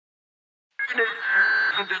Remember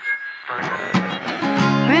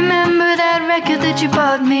that record that you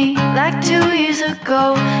bought me like 2 years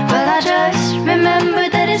ago? Well, I just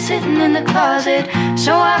remembered that it's sitting in the closet.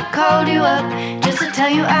 So I called you up just to tell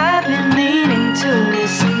you I've been meaning to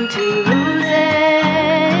listen to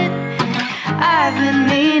that. I've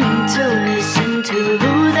been meaning to listen to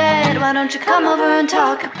that. Why don't you come over and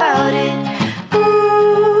talk about it? Ooh,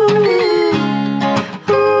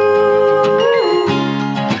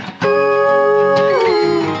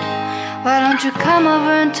 why don't you come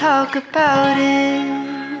over and talk about it?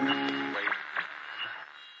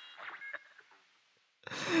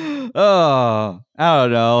 Oh, I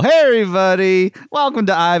don't know. Hey, everybody. Welcome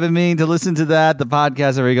to I've Been Meaning to Listen to That, the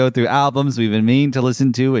podcast where we go through albums we've been meaning to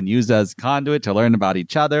listen to and use as conduit to learn about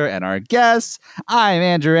each other and our guests. I'm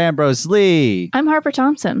Andrew Ambrose Lee. I'm Harper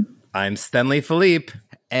Thompson. I'm Stanley Philippe.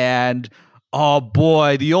 And, oh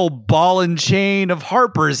boy, the old ball and chain of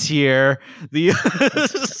Harper's here.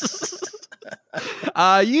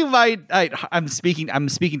 You might. I'm speaking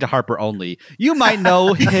to Harper only. You might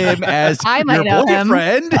know him as I might your know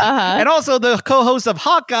boyfriend, and also the co-host of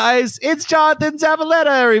Hawkeyes. It's Jonathan Zavaleta.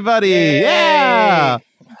 Everybody, Yay! yeah.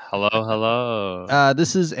 Hello.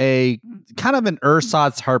 This is a kind of an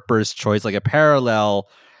ersatz Harper's choice, like a parallel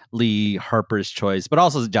Lee Harper's choice, but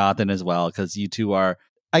also Jonathan as well, because you two are.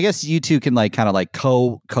 I guess you two can like kind of like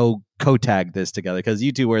co-tag this together because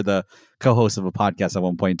you two were the co-hosts of a podcast at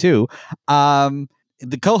one point too.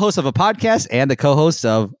 The co-host of a podcast and the co-host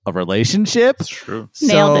of a relationship. That's true.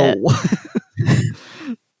 Nailed it.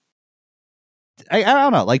 I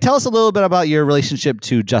don't know. Like, tell us a little bit about your relationship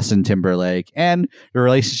to Justin Timberlake and your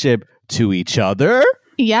relationship to each other.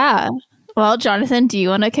 Yeah. Well, Jonathan, do you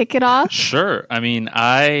want to kick it off? Sure. I mean,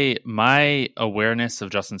 my awareness of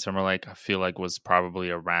Justin Timberlake, I feel like, was probably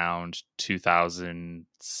around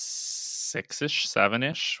 2006-ish,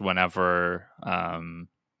 7-ish, whenever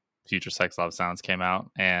Future Sex Love Sounds came out.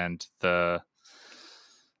 And the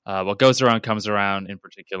What Goes Around Comes Around in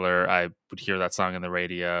particular, I would hear that song on the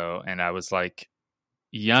radio, and I was like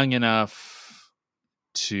young enough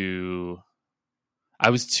to...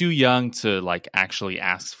 I was too young to like actually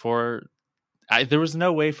ask for... there was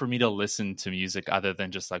no way for me to listen to music other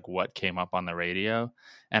than just like what came up on the radio.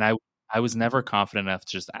 And I was never confident enough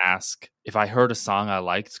to just ask if I heard a song I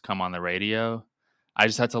liked come on the radio. I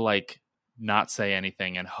just had to like not say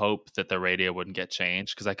anything and hope that the radio wouldn't get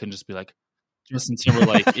changed, because I couldn't just be like, Justin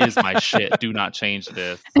Timberlake is my shit. Do not change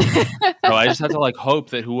this. So I just had to like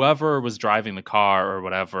hope that whoever was driving the car or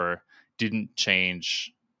whatever didn't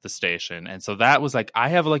change the station. And so that was like, I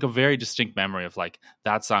have like a very distinct memory of like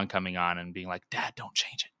that song coming on and being like, Dad, don't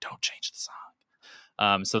change it, don't change the song.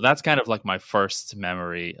 So that's kind of like my first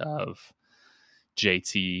memory of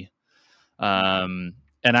JT. And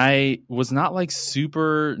I was not like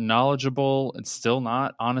super knowledgeable, and still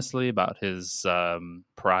not, honestly, about his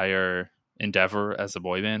prior endeavor as a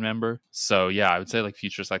boy band member. So yeah, I would say like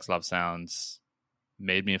Future Sex Love Sounds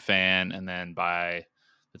made me a fan, and then by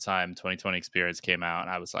the time 2020 Experience came out,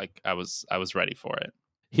 I was like, I was ready for it.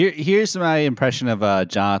 Here's my impression of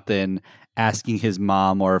Jonathan asking his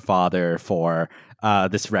mom or father for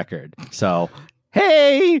this record. So,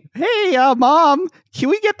 hey, mom, can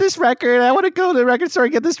we get this record? I want to go to the record store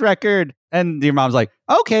and get this record. And your mom's like,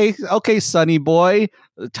 okay, sonny boy,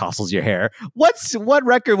 tousles your hair. What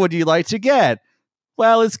record would you like to get?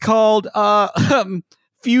 Well, it's called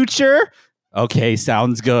Future. Okay,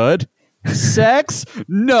 sounds good. Sex?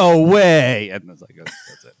 No way. And I was like, that's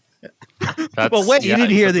it. Well, wait, you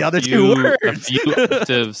didn't hear the other two words.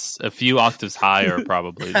 A few octaves higher,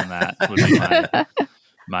 probably, than that would be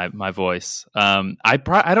my voice. I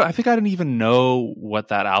think I didn't even know what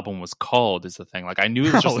that album was called. Is the thing. Like, I knew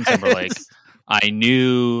it was Justin Timberlake. I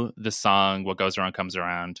knew the song "What Goes Around Comes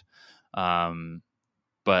Around,"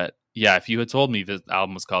 but yeah, if you had told me the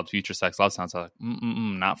album was called Future Sex Love Sounds, I was like,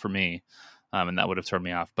 not for me. And that would have turned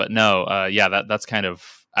me off. But no, that's kind of...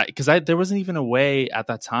 Because there wasn't even a way at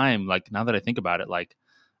that time, like, now that I think about it, like,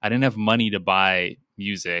 I didn't have money to buy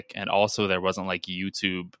music, and also there wasn't, like,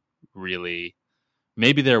 YouTube, really.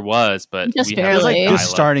 Maybe there was, but... Just we barely. had, It was like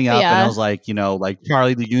just starting up, Yeah. and I was like, like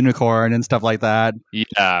Charlie the Unicorn and stuff like that.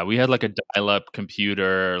 Yeah, we had, like, a dial-up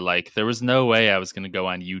computer. Like, there was no way I was going to go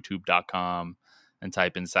on YouTube.com and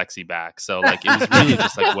type in sexy back. So like, it was really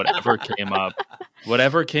just like whatever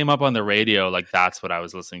came up on the radio, like that's what I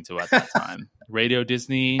was listening to at that time. Radio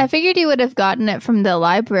Disney. I figured you would have gotten it from the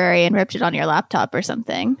library and ripped it on your laptop or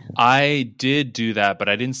something. I did do that, but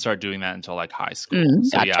I didn't start doing that until like high school.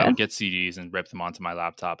 So yeah, I would get CDs and rip them onto my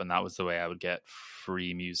laptop, and that was the way I would get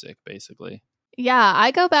free music, basically. Yeah,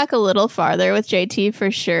 I go back a little farther with JT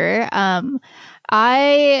for sure.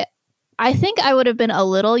 I I think I would have been a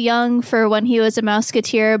little young for when he was a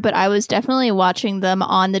Mouseketeer, but I was definitely watching them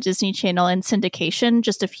on the Disney Channel in syndication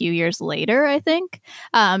just a few years later, I think.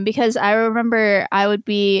 Because I remember I would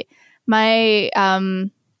be my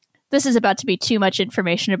this is about to be too much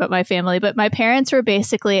information about my family, but my parents were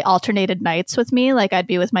basically alternated nights with me. Like I'd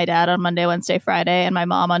be with my dad on Monday, Wednesday, Friday, and my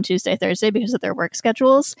mom on Tuesday, Thursday because of their work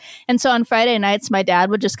schedules. And so on Friday nights, my dad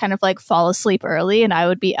would just kind of like fall asleep early and I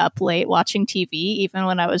would be up late watching TV, even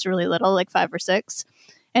when I was really little, like 5 or 6.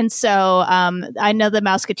 And so I know the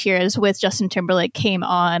Mouseketeers with Justin Timberlake came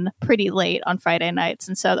on pretty late on Friday nights.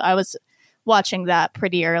 And so I was watching that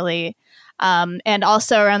pretty early. And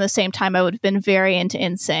also around the same time, I would have been very into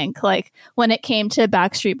NSYNC. Like when it came to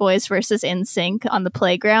Backstreet Boys versus NSYNC on the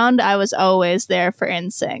playground, I was always there for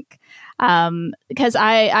NSYNC. Because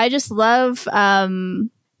I just love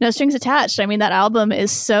No Strings Attached. I mean, that album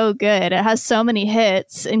is so good. It has so many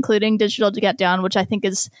hits, including Digital to Get Down, which I think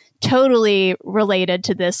is totally related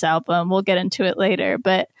to this album. We'll get into it later.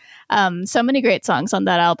 But so many great songs on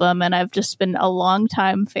that album. And I've just been a long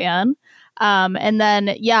time fan. And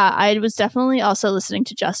then, yeah, I was definitely also listening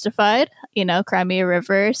to Justified, you know, Cry Me a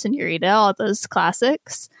River, Senorita, all those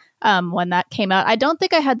classics when that came out. I don't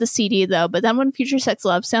think I had the CD, though. But then when Future Sex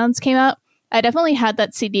Love Sounds came out, I definitely had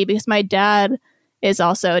that CD because my dad is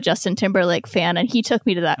also a Justin Timberlake fan, and he took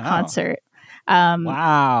me to that concert.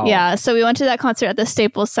 Wow. Yeah, so we went to that concert at the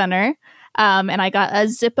Staples Center. And I got a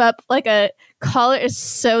zip up, like a collar. It's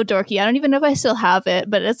so dorky. I don't even know if I still have it,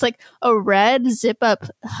 but it's like a red zip up,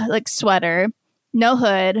 like sweater, no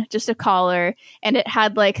hood, just a collar. And it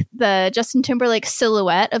had like the Justin Timberlake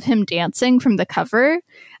silhouette of him dancing from the cover.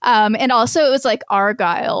 And also it was like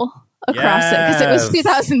Argyle across it because it was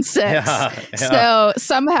 2006. Yeah. So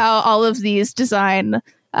somehow all of these design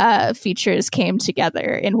features came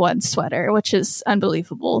together in one sweater, which is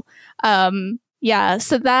unbelievable. Yeah,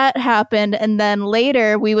 so that happened. And then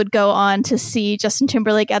later we would go on to see Justin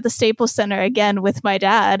Timberlake at the Staples Center again with my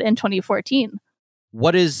dad in 2014.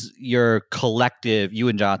 What is your collective, you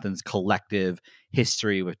and Jonathan's collective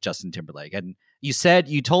history with Justin Timberlake? And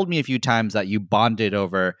you told me a few times that you bonded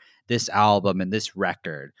over this album and this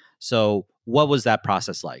record. So what was that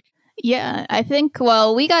process like? Yeah, I think,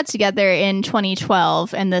 well, we got together in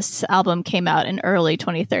 2012 and this album came out in early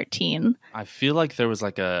 2013. I feel like there was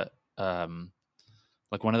like a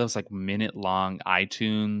like one of those like minute long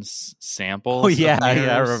iTunes samples. Oh yeah,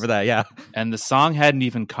 I remember that. Yeah, and the song hadn't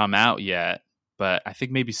even come out yet, but I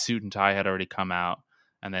think maybe Suit and Tie had already come out,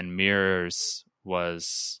 and then Mirrors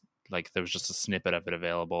was like there was just a snippet of it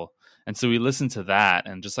available, and so we listened to that,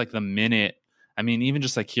 and just like the minute, I mean, even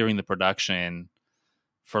just like hearing the production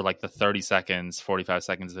for like the 30 seconds, 45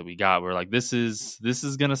 seconds that we got, we're like, this is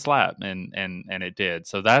gonna slap, and it did.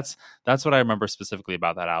 So that's what I remember specifically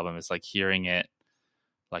about that album is like hearing it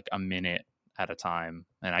like a minute at a time.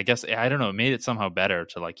 And I guess, I don't know, it made it somehow better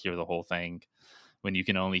to like hear the whole thing when you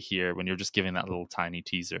can only hear, when you're just giving that little tiny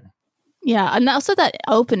teaser. Yeah, and also that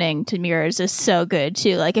opening to Mirrors is so good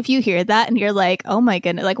too. Like if you hear that and you're like, oh my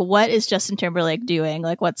goodness, like what is Justin Timberlake doing?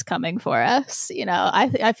 Like what's coming for us? You know,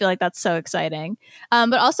 I feel like that's so exciting.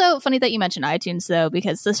 But also funny that you mentioned iTunes though,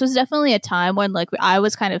 because this was definitely a time when like I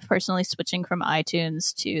was kind of personally switching from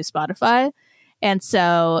iTunes to Spotify. And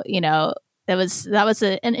so, you know, that was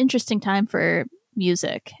an interesting time for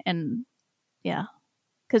music. And yeah.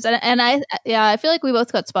 I feel like we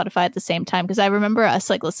both got Spotify at the same time because I remember us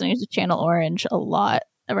like listening to Channel Orange a lot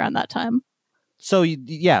around that time. So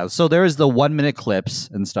yeah, so there's the 1 minute clips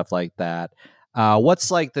and stuff like that.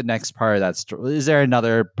 What's like the next part of that story? Is there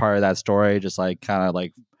another part of that story? Just like kind of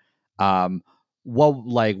like, what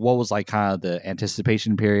was like kind of the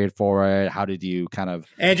anticipation period for it? How did you kind of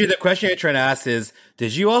Andrew, the question you're trying to ask is,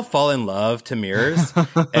 did you all fall in love to Mirrors?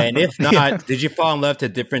 And if not, did you fall in love to a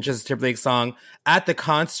different Justin Timberlake song? At the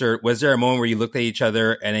concert, was there a moment where you looked at each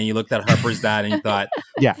other and then you looked at Harper's dad and you thought,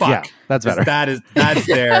 fuck, that's better. That's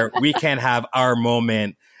there. We can't have our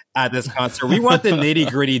moment at this concert. We want the nitty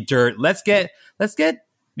gritty dirt. Let's make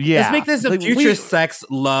this a future sex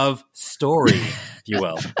love story, if you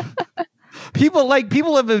will.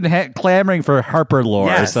 People have been clamoring for Harper lore,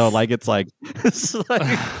 yes. So like it's like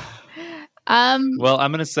well,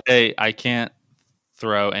 I'm gonna say I can't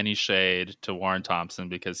throw any shade to Warren Thompson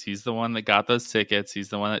because he's the one that got those tickets. He's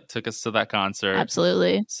the one that took us to that concert.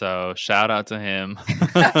 Absolutely. So shout out to him.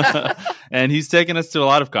 And he's taken us to a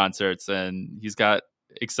lot of concerts and he's got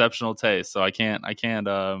exceptional taste. So I can't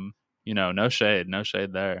no shade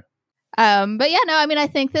there. But yeah, no, I mean, I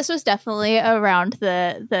think this was definitely around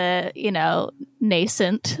the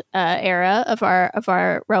nascent era of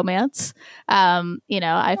our romance. I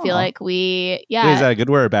feel like Is that a good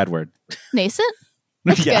word or a bad word? Nascent?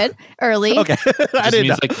 It's Yeah. good. Early. Okay. I Just didn't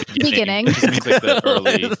know. means like Beginning. It just means like the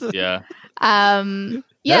early. Yeah.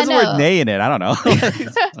 Yeah, There's the word nay in it. I don't know.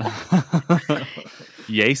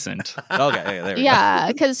 Yacent. Okay, there we go. Yeah,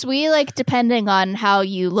 because we like, depending on how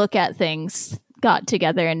you look at things, got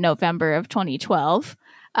together in November of 2012.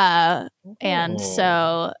 And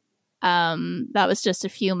so that was just a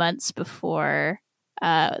few months before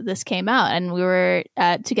this came out. And we were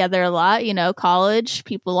together a lot, college,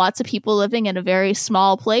 lots of people living in a very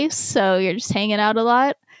small place. So you're just hanging out a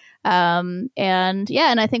lot. And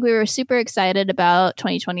I think we were super excited about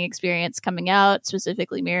 2020 Experience coming out,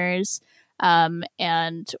 specifically Mirrors.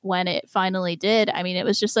 And when it finally did, I mean, it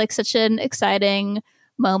was just like such an exciting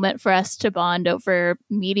moment for us to bond over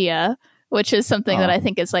media, which is something that I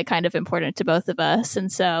think is like kind of important to both of us.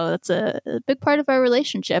 And so that's a big part of our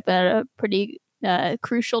relationship at a pretty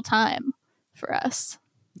crucial time for us.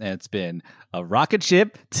 And it's been a rocket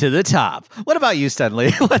ship to the top. What about you,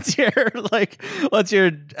 Stanley? What's your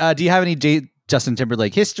do you have any Justin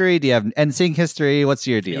Timberlake history? Do you have NSYNC history? What's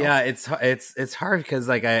your deal? Yeah, it's hard because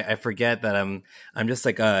like I forget that I'm just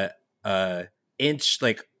like a inch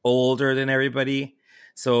like older than everybody.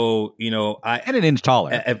 So, And an inch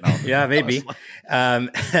taller. Yeah, maybe.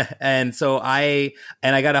 And so I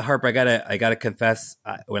gotta confess,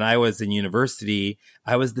 when I was in university,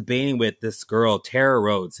 I was debating with this girl, Tara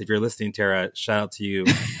Rhodes. If you're listening, Tara, shout out to you.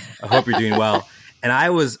 I hope you're doing well. And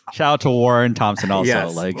shout out to Warren Thompson also.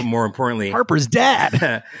 Yes, like more importantly, Harper's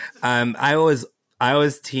dad. I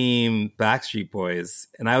was team Backstreet Boys,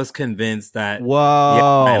 and I was convinced that.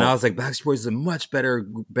 Whoa! Yeah, and I was like, Backstreet Boys is a much better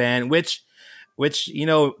band, which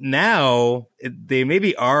now they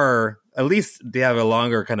maybe are, at least they have a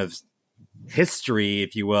longer kind of history,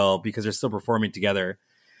 if you will, because they're still performing together.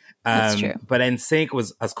 That's true. But NSYNC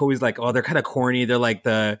was always like, oh, they're kind of corny. They're like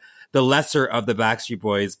the lesser of the Backstreet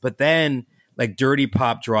Boys. But then like Dirty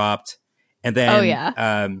Pop dropped, and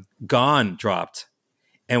then Gone dropped.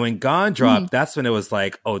 And when Gone dropped, that's when it was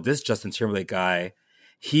like, oh, this Justin Timberlake guy,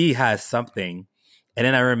 he has something. And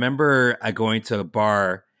then I remember going to a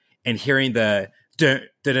bar and hearing the and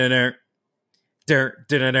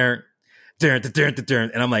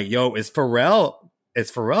I'm like, yo, is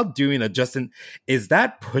Pharrell doing a Justin? Is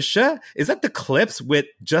that Pusha? Is that the clips with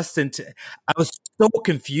Justin? I was so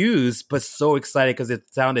confused, but so excited because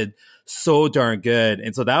it sounded so darn good.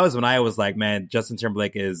 And so that was when I was like, man, Justin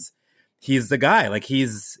Timberlake he's the guy. Like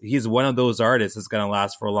he's one of those artists that's going to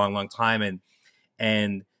last for a long, long time.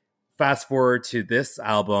 And fast forward to this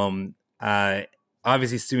album,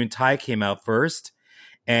 obviously Soon Tai came out first,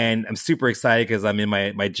 and I'm super excited because I'm in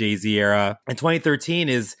my Jay-Z era. And 2013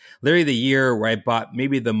 is literally the year where I bought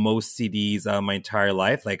maybe the most CDs of my entire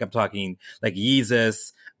life. Like I'm talking like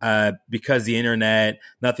Yeezus, Because the Internet,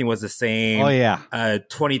 Nothing Was the Same. Oh yeah.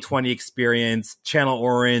 2020 Experience, Channel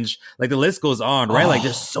Orange, like the list goes on, right? Like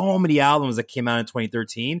there's so many albums that came out in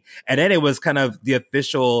 2013. And then it was kind of the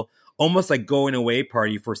official, almost like going away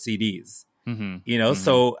party for CDs.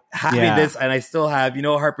 So having this, and I still have,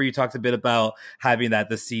 Harper, you talked a bit about having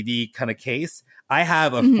the CD kind of case. I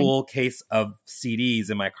have a full case of CDs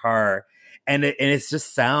in my car, and it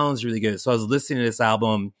just sounds really good. So I was listening to this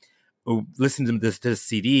album, listening to this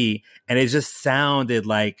CD, and it just sounded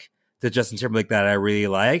like the Justin Timberlake that I really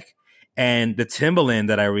like, and the Timbaland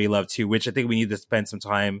that I really love too, which I think we need to spend some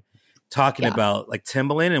time talking about, like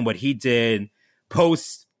Timbaland and what he did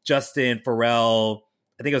post Justin, Pharrell,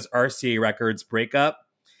 I think it was RCA Records breakup,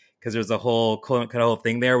 because there's a whole kind of whole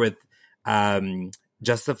thing there with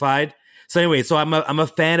Justified. So anyway, so I'm a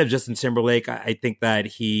fan of Justin Timberlake. I think that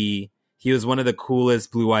he was one of the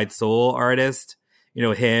coolest blue-eyed soul artists.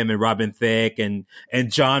 Him and Robin Thicke and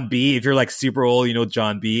John B. If you're like super old,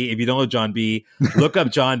 John B. If you don't know John B., look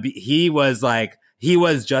up John B. He was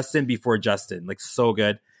Justin before Justin, like so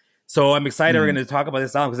good. So I'm excited we're going to talk about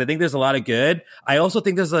this album because I think there's a lot of good. I also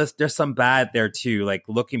think there's some bad there too. Like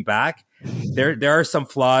looking back, there are some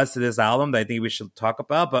flaws to this album that I think we should talk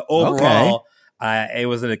about. But overall, it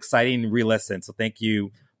was an exciting re-listen. So thank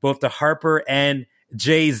you both to Harper and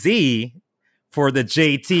Jay-Z for the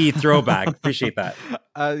JT throwback. Appreciate that.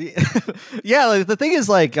 Yeah, like, the thing is,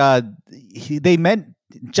 like,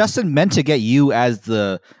 Justin meant to get you as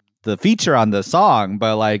the feature on the song,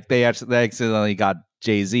 but like they accidentally got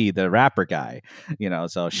Jay-Z, the rapper guy,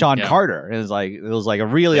 so Sean Carter. It was like a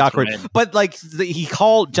really awkward, but like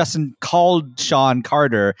Justin called Sean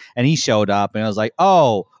Carter and he showed up and I was like,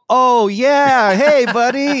 oh yeah, hey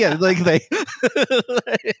buddy. And like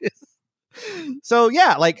so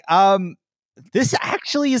yeah, like, this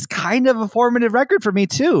actually is kind of a formative record for me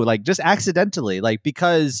too, like just accidentally, like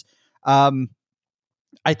because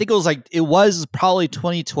I think it was probably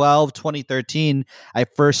 2012, 2013. I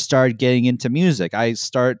first started getting into music. I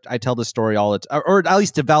tell the story all the time, or at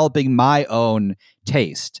least developing my own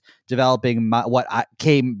taste, developing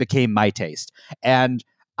became my taste. And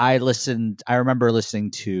I remember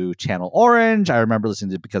listening to Channel Orange. I remember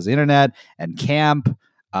listening to Because of the Internet and Camp.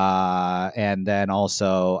 And then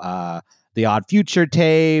also the Odd Future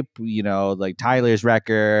tape, like Tyler's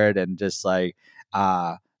record, and just like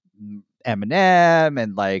Eminem,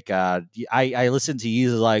 and like I listened to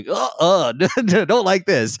you like don't like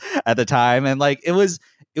this at the time, and like it was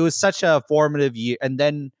such a formative year. And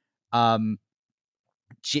then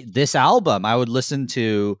this album I would listen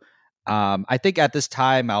to. I think at this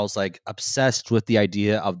time I was like obsessed with the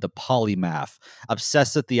idea of the polymath,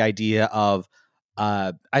 obsessed with the idea of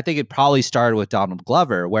I think it probably started with Donald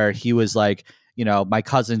Glover, where he was like, my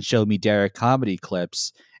cousin showed me Derek comedy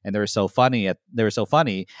clips, and they were so funny.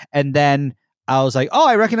 And then I was like, oh,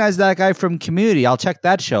 I recognize that guy from Community. I'll check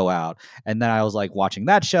that show out. And then I was like watching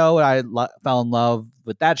that show, and I fell in love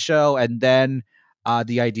with that show. And then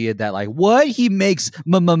the idea that like, what, he makes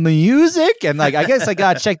music, and like, I guess I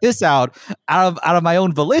gotta check this out of my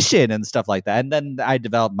own volition and stuff like that. And then I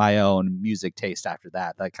developed my own music taste after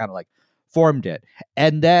that. That kind of like formed it.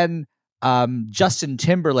 And then Justin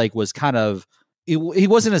Timberlake was kind of, he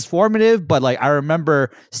wasn't as formative, but like I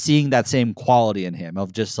remember seeing that same quality in him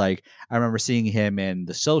of just like, I remember seeing him in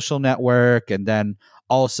The Social Network, and then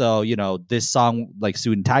also, this song like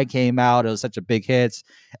Suit and Tie came out. It was such a big hit.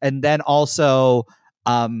 And then also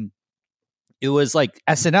it was like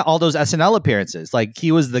SNL, all those SNL appearances. Like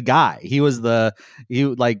he was the guy. He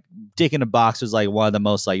like Dick in a Box was like one of the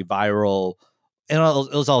most like viral, and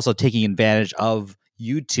it was also taking advantage of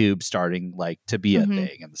YouTube starting like to be a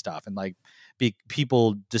thing and stuff, and like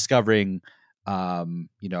people discovering like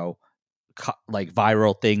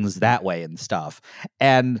viral things that way and stuff.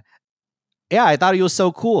 And yeah, I thought he was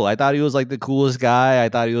so cool. I thought he was like the coolest guy. I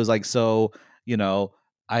thought he was like so,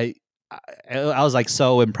 I was like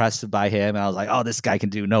so impressed by him, and I was like, oh, this guy can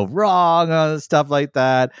do no wrong, stuff like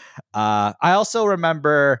that. I also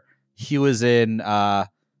remember he was in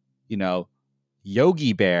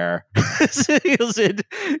Yogi Bear. he was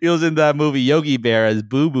in that movie Yogi Bear as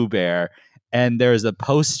Boo Boo Bear. And there was a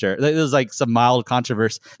poster. There was like some mild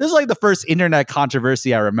controversy. This was like the first internet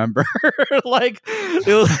controversy I remember. Like it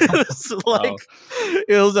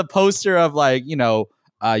was a poster of like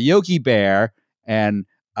Yogi Bear, and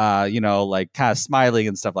like kind of smiling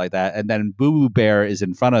and stuff like that. And then Boo Boo Bear is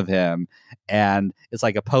in front of him, and it's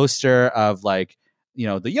like a poster of like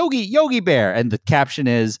the Yogi Bear, and the caption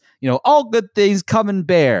is all good things come in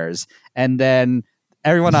bears. And then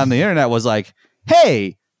everyone on the internet was like,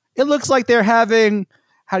 hey, it looks like they're having,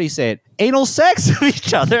 how do you say it, anal sex with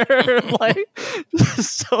each other. Like,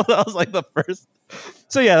 so that was like the first.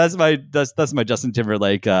 So yeah, that's my Justin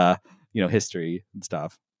Timberlake history and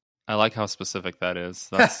stuff. I like how specific that is.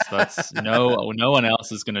 That's no one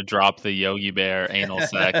else is going to drop the Yogi Bear anal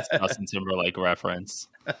sex Justin Timberlake reference.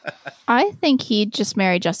 I think he just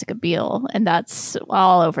married Jessica Biel, and that's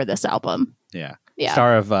all over this album. Yeah. Yeah.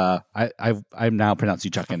 Star of I'm now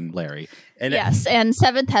pronouncing Chuck and Larry. And yes, and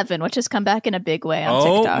Seventh Heaven, which has come back in a big way on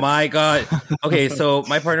TikTok. Oh my god. Okay, so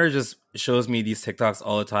my partner just shows me these TikToks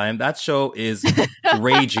all the time. That show is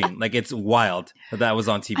raging. Like, it's wild that was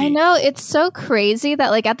on TV. I know, it's so crazy that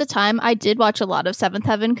like at the time I did watch a lot of Seventh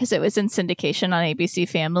Heaven because it was in syndication on ABC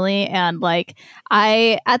Family, and like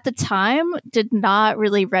I at the time did not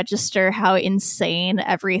really register how insane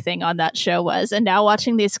everything on that show was, and now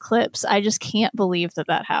watching these clips I just can't believe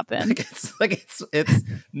that happened. It's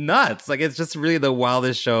nuts. Like, it's just really the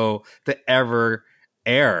wildest show to ever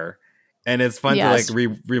air. And it's fun to like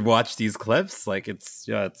rewatch these clips. Like, it's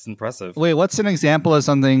impressive. Wait, what's an example of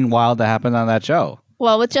something wild that happened on that show?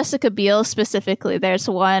 Well, with Jessica Biel specifically, there's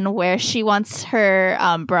one where she wants her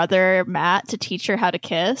brother Matt to teach her how to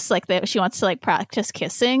kiss. Like, she wants to like practice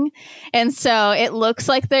kissing, and so it looks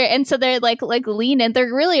like they're like lean in.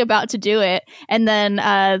 They're really about to do it, and then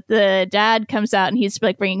the dad comes out and he's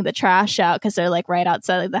like bringing the trash out because they're like right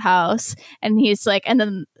outside of the house, and he's like, and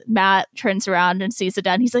then Matt turns around and sees the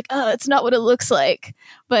dad, and he's like, "Oh, it's not what it looks like,"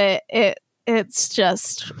 but it's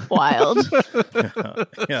just wild.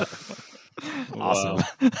 Yeah. Awesome.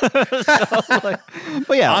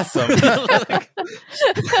 But yeah, awesome.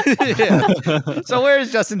 Yeah. So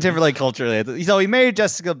where's Justin Timberlake culturally? So he married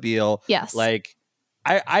Jessica Biel. Yes. Like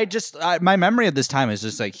my memory of this time is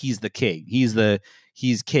just like he's the king. He's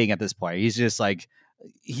king at this point. He's just like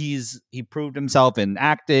he proved himself in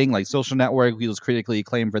acting, like Social Network. He was critically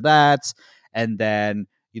acclaimed for that, and then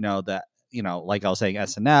like I was saying,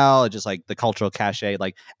 SNL, just like the cultural cachet.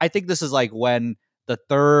 Like, I think this is like when the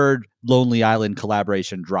third Lonely Island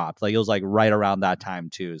collaboration dropped. Like it was like right around that time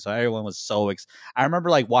too. So everyone was so I remember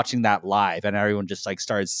like watching that live, and everyone just like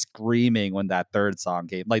started screaming when that third song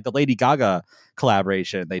came. Like the Lady Gaga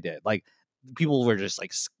collaboration they did. Like people were just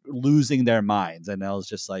like losing their minds, and I was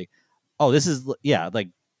just like, oh, this is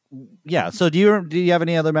So do you have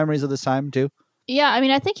any other memories of this time too? Yeah, I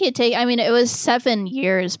mean, I think it was 7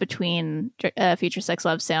 years between Future Sex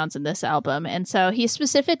Love Sounds and this album. And so he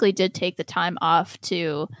specifically did take the time off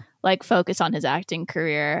to like focus on his acting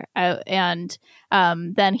career. And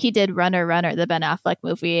then he did Runner, the Ben Affleck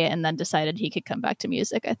movie, and then decided he could come back to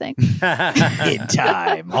music, I think. In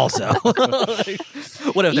time, also.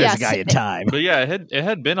 What if there's a guy in time? But yeah, it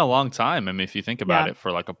had been a long time. I mean, if you think about it,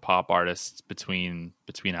 for like a pop artist between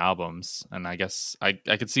albums, and I guess I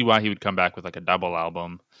could see why he would come back with like a double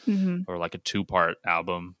album or like a 2-part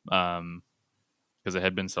album, because it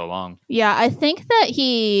had been so long. Yeah, I think that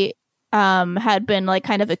he had been like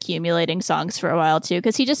kind of accumulating songs for a while too,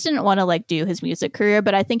 because he just didn't want to like do his music career.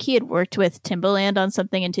 But I think he had worked with Timberlake on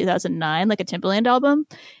something in 2009, like a Timberlake album,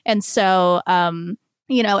 and so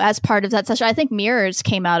as part of that session, I think Mirrors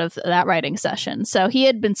came out of that writing session. So he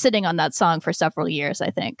had been sitting on that song for several years, I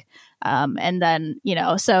think. And then,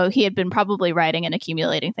 so he had been probably writing and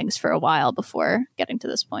accumulating things for a while before getting to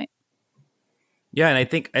this point. Yeah, and I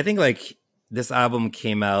think like this album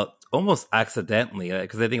came out almost accidentally,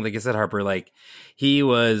 because I think, like you said, Harper, like he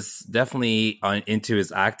was definitely into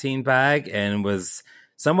his acting bag and was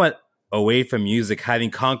somewhat away from music,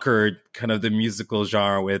 having conquered kind of the musical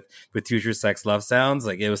genre with Future Sex Love Sounds.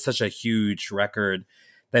 Like it was such a huge record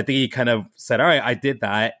that I think he kind of said, all right, I did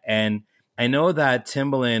that. And I know that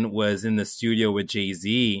Timbaland was in the studio with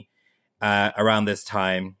Jay-Z around this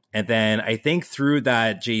time. And then I think through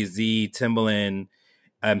that Jay-Z Timbaland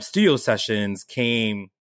studio sessions came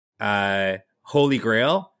Holy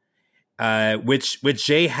Grail, which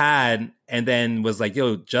Jay had, and then was like,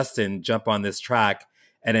 yo, Justin, jump on this track.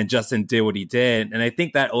 And then Justin did what he did. And I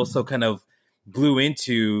think that also kind of blew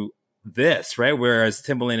into this, right? Whereas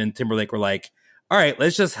Timbaland and Timberlake were like, all right,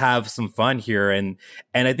 let's just have some fun here. And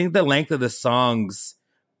I think the length of the songs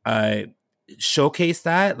showcase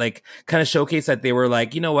that, like kind of showcase that they were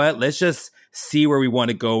like, you know what, let's just see where we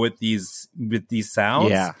want to go with these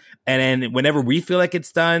sounds. Yeah. And then whenever we feel like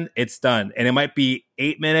it's done, it's done. And it might be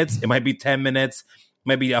 8 minutes, it might be 10 minutes, it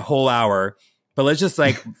might be a whole hour, but let's just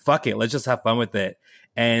like, fuck it. Let's just have fun with it.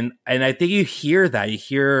 And I think you hear that. You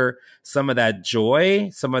hear some of that joy,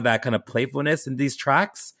 some of that kind of playfulness in these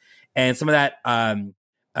tracks, and some of that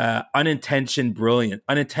unintentional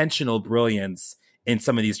brilliance in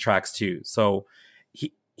some of these tracks too. So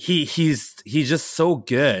he's just so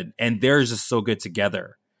good, and they're just so good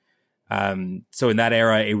together. So in that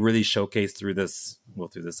era, it really showcased through this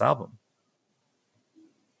album.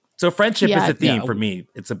 So friendship is a theme for me.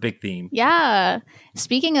 It's a big theme. Yeah.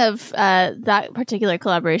 Speaking of that particular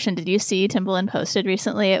collaboration, did you see Timbaland posted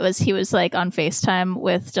recently? He was like on FaceTime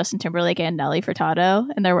with Justin Timberlake and Nelly Furtado,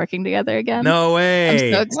 and they're working together again. No way.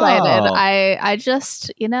 I'm so excited. Oh. I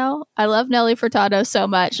just, I love Nelly Furtado so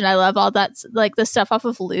much, and I love all that, like the stuff off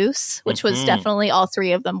of Loose, which was definitely all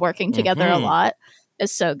three of them working together a lot.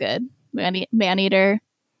 It's so good. Maneater.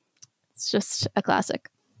 It's just a classic.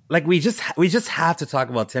 Like we just have to talk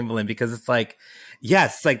about Timbaland, because it's like,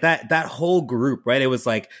 yes, like that whole group, right? It was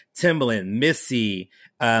like Timbaland, Missy,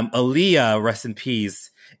 Aaliyah, rest in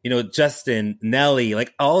peace, Justin, Nelly,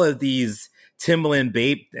 like all of these Timbaland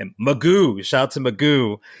babe, and Magoo, shout out to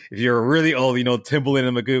Magoo. If you're really old, Timbaland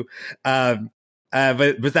and Magoo.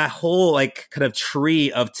 But with that whole like kind of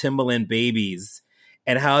tree of Timbaland babies,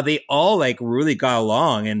 and how they all like really got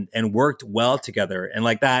along and worked well together. And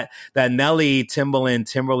like that Nelly, Timbaland,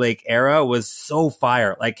 Timberlake era was so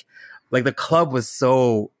fire. Like the club was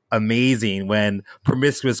so amazing when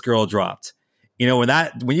Promiscuous Girl dropped.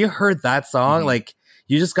 When you heard that song, like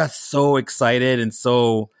you just got so excited and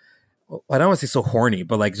so, I don't want to say so horny,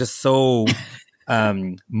 but like just so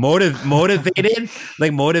motivated,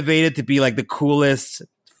 like motivated to be like the coolest,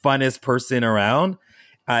 funnest person around.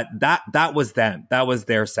 That was them. That was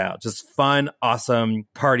their sound. Just fun, awesome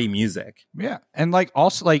party music. Yeah. And like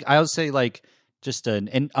also like I would say like just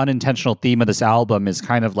an unintentional theme of this album is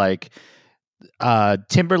kind of like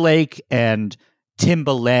Timberlake and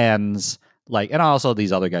Timbaland's, like, and also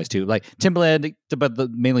these other guys too, like Timbaland, but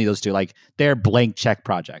mainly those two, like their blank check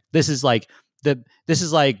project. This is like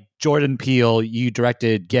Jordan Peele. You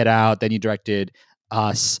directed Get Out, then you directed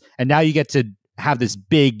Us, and now you get to have this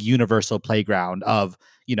big universal playground of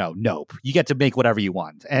Nope. You get to make whatever you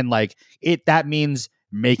want. And like that means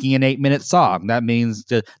making an 8-minute song. That means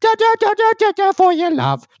for your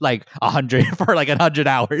love, like 100 for like 100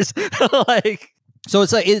 hours. Like So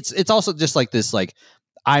it's like it's also just like this like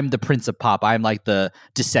I'm the Prince of Pop. I'm like the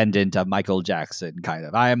descendant of Michael Jackson, kind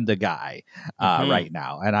of. I am the guy right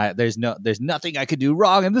now, and there's nothing I could do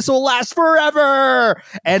wrong, and this will last forever.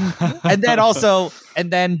 And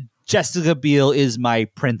then Jessica Biel is my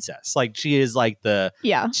princess. Like she is like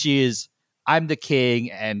I'm the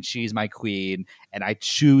king, and she's my queen, and I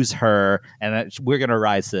choose her, and we're gonna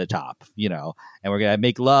rise to the top, and we're gonna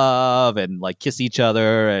make love and like kiss each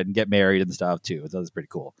other and get married and stuff too. So it's pretty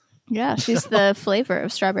cool. Yeah, she's the flavor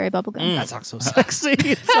of strawberry bubblegum. That song's so sexy.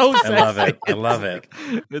 It's so sexy. I love it.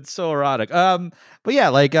 It's so erotic. But yeah,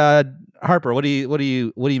 like Harper, what do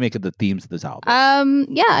you make of the themes of this album?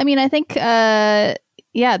 Yeah, I mean, I think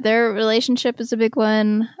their relationship is a big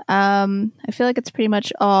one. I feel like it's pretty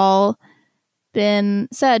much all been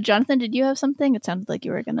said. Jonathan, did you have something? It sounded like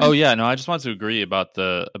you were gonna. Oh yeah, no, I just wanted to agree about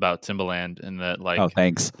Timbaland, and that like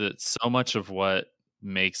thanks. That so much of what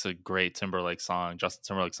makes a great Justin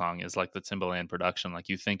Timberlake song is like the Timbaland production. Like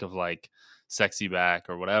you think of like Sexy Back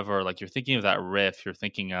or whatever, like you're thinking of that riff, you're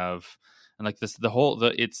thinking of, and like this,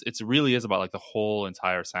 it's really is about like the whole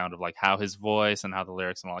entire sound of like how his voice and how the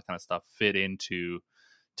lyrics and all that kind of stuff fit into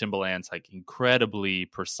Timbaland's like incredibly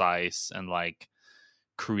precise and like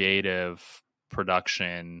creative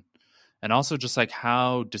production, and also just like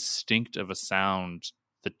how distinct of a sound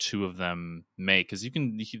the two of them make. Because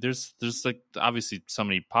there's like obviously so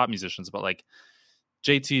many pop musicians, but like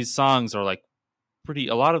JT's songs are like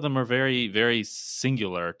a lot of them are very, very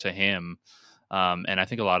singular to him, and I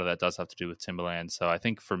think a lot of that does have to do with Timbaland. So I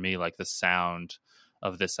think for me, like the sound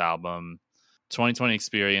of this album, 2020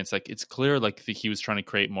 Experience, like it's clear like he was trying to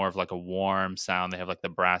create more of like a warm sound. They have like the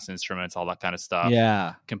brass instruments, all that kind of stuff,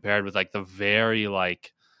 compared with like the very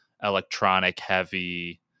like electronic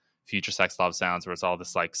heavy Future Sex Love Sounds, where it's all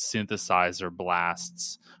this like synthesizer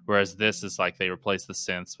blasts, whereas this is like they replace the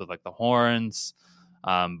synths with like the horns,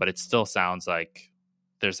 but it still sounds like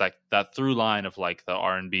there's like that through line of like the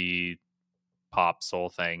R&B pop soul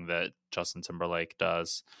thing that Justin Timberlake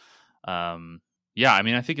does. Yeah, I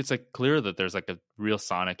mean, I think it's like clear that there's like a real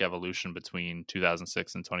sonic evolution between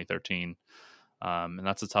 2006 and 2013. And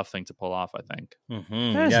that's a tough thing to pull off, I think.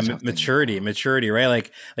 Mm-hmm. Yeah, maturity, right?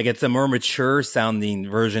 Like it's a more mature sounding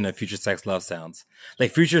version of Future Sex Love Sounds.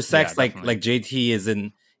 Like Future Sex, like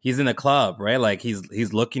JT he's in a club, right? Like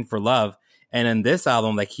he's looking for love. And in this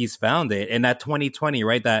album, like he's found it. And that 2020,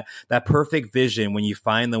 right? That perfect vision when you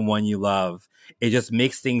find the one you love, it just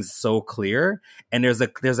makes things so clear. And there's a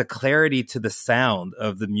clarity to the sound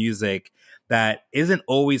of the music that isn't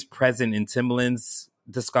always present in Timbaland's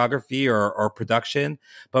discography or production,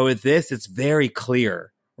 but with this it's very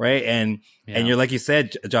clear, right? And you're like you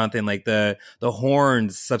said, Jonathan, like the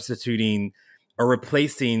horns substituting or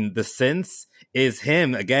replacing the synths is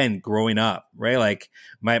him again growing up, right? Like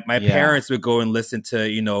my parents would go and listen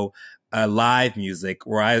to live music,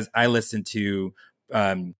 whereas I listen to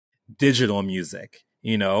digital music.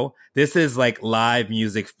 This is like live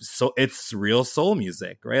music, so it's real soul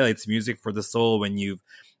music, right? Like it's music for the soul when you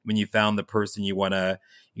found the person you want to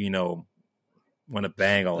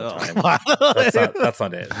bang all the time. That's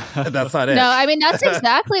not it. That's not it. No, I mean, that's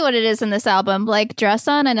exactly what it is in this album. Like Dress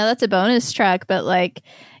On, I know that's a bonus track, but like,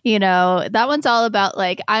 that one's all about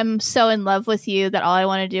like, I'm so in love with you that all I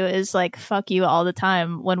want to do is like, fuck you all the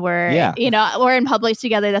time when we're in public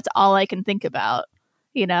together. That's all I can think about,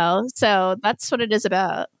 so that's what it is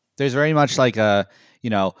about. There's very much like I'm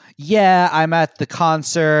at the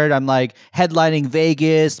concert, I'm like headlining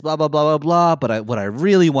Vegas, blah, blah, blah, blah, blah. But what I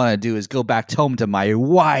really want to do is go back home to my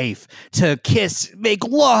wife to kiss, make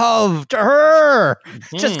love to her.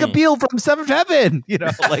 Jessica Biel from Seventh Heaven,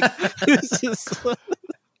 like this is,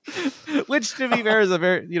 which to be fair is a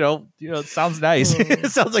very, sounds nice.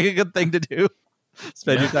 It sounds like a good thing to do.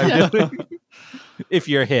 Spend your time doing. If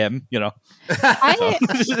you're him, I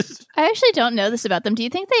actually don't know this about them. Do you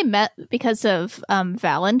think they met because of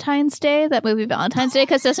Valentine's Day, that movie Valentine's Day?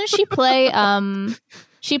 Because doesn't she play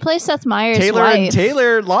she plays Seth Meyers' wife? And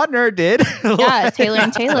Taylor Lautner did. Yeah, Taylor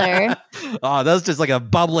and Taylor. Oh, that was just like a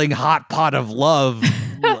bubbling hot pot of love.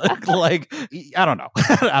 like I don't know.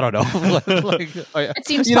 It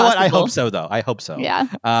seems you know what? I hope so, though. I hope so. Yeah.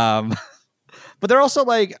 But they're also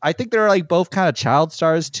like, I think they're like both kind of child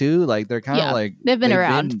stars too. Like they're kind of like they've been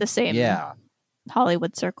around the same Yeah.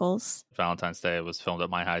 Hollywood circles. Valentine's Day was filmed at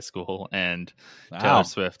my high school, and Taylor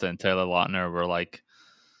Swift and Taylor Lautner were like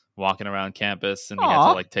walking around campus, and we had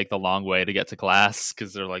to like take the long way to get to class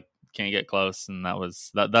because they're like can't get close, and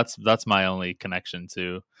that's my only connection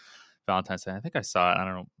to Valentine's Day. I think I saw it. I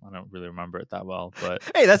don't really remember it that well, but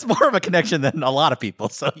Hey, that's more of a connection than a lot of people.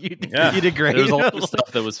 So you did great. There's a lot of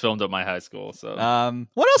stuff that was filmed at my high school. So,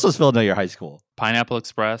 what else was filmed at your high school? Pineapple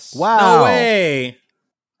Express. Wow. No way.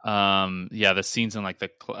 Yeah, the scenes in like the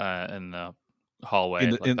hallway,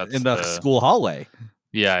 in the school hallway.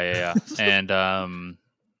 Yeah. And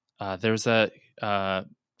there's a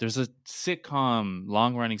sitcom,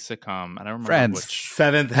 long running sitcom. I don't remember Friends. which.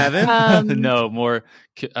 Seventh Heaven. No, more.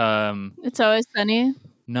 It's Always Sunny.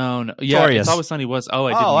 No. Yeah, Glorious. It's Always Sunny was. Oh,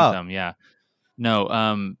 I did meet them. Yeah.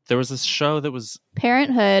 No. There was this show that was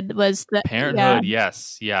Parenthood was the Parenthood.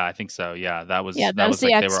 Yes. Yeah, I think so. Yeah, that was. Yeah, that was the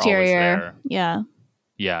like exterior. They were always there.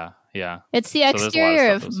 Yeah. Yeah. It's the So there's a lot of exterior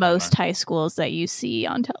stuff of that's most similar. high schools that you see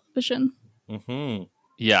on television. Mm-hmm.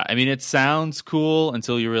 Yeah, I mean, it sounds cool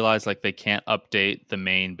until you realize like they can't update the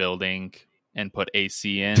main building and put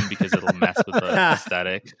AC in because it'll mess with the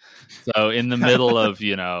aesthetic. So in the middle of,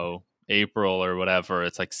 April or whatever,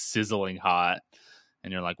 it's like sizzling hot.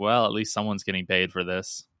 And you're like, well, at least someone's getting paid for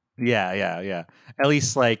this. Yeah. At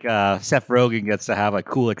least like Seth Rogen gets to have a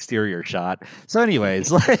cool exterior shot. So,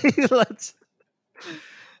 anyways, let's.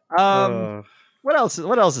 What else?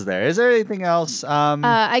 What else is there? Is there anything else?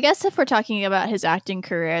 I guess if we're talking about his acting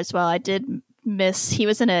career as well, I did miss. He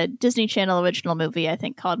was in a Disney Channel original movie, I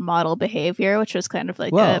think, called Model Behavior, which was kind of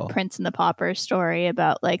like Whoa. a Prince and the Pauper story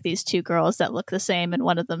about like these two girls that look the same, and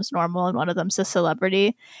one of them's normal and one of them's a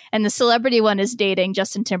celebrity. And the celebrity one is dating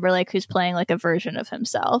Justin Timberlake, who's playing like a version of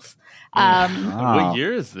himself. Wow. What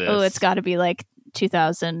year is this? Oh, it's got to be like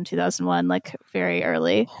 2000, 2001, like very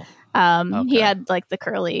early. He Okay. had like the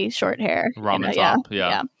curly short hair. Ramen top,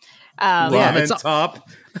 yeah. Yeah, Ramen it's- top.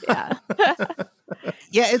 Yeah.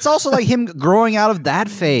 Yeah, it's also like him growing out of that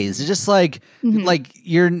phase. It's just like Mhm. like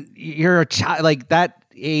you're a child, like that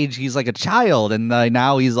age. He's like a child, and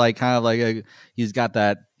now he's like kind of like he's got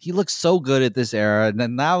that. He looks so good at this era, and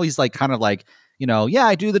then now he's like kind of like. Yeah,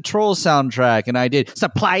 I do the Trolls soundtrack, and I did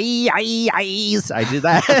Supply Eyes. I did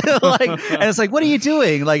that, and it's like, what are you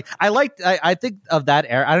doing? Like, I think of that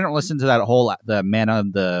era. I don't listen to that whole the Man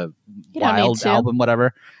on the You don't need Wild to. album,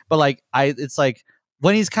 whatever. But like, it's like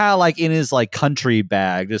when he's kind of like in his like country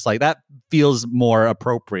bag, just like that feels more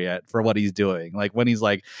appropriate for what he's doing. Like when he's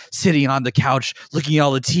like sitting on the couch looking at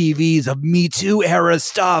all the TVs of Me Too era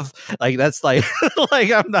stuff. Like that's like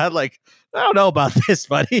like I'm not like. I don't know about this,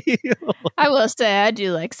 buddy. I will say I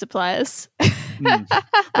do like Supplies.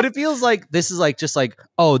 But it feels like this is like just like,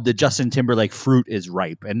 oh, the Justin Timberlake fruit is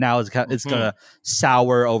ripe, and now it's gonna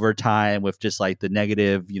sour over time with just like the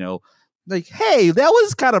negative, like, hey, that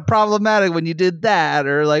was kind of problematic when you did that,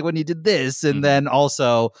 or like when you did this, and then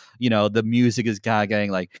also, the music is kind of getting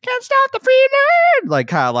like, can't stop the feeling, like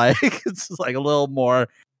kind of like it's like a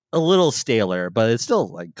little staler, but it's still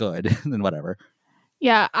like good and whatever.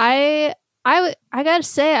 Yeah, I gotta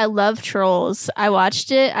say I love Trolls. I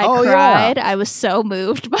watched it. I Oh, yeah. cried. I was so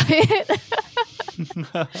moved by it.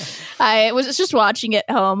 I was just watching it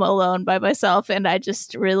home alone by myself, and I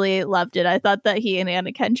just really loved it. I thought that he and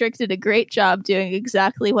Anna Kendrick did a great job doing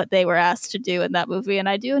exactly what they were asked to do in that movie, and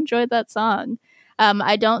I do enjoy that song.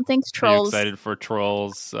 I don't think Are you Trolls. excited for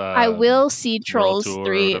Trolls? I will see Trolls Tour or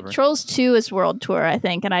 3. whatever? Trolls 2 is World Tour, I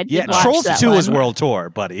think, and I did Yeah, watch Trolls that 2 one. is World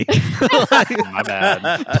Tour, buddy. My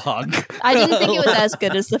bad. Punk. I didn't think it was as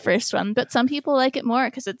good as the first one, but some people like it more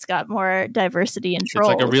because it's got more diversity in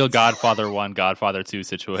Trolls. It's like a real Godfather 1, Godfather 2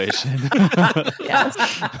 situation. Yes.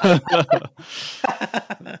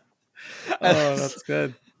 Oh, that's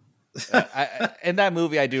good. In that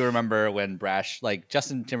movie, I do remember when Brash, like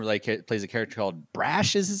Justin Timberlake plays a character called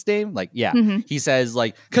Brash, is his name. Like, yeah, Mhm. he says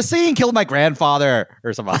like Cassine killed my grandfather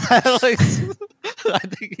or something. Like, I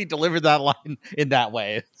think he delivered that line in that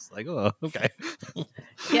way. It's like, oh, okay.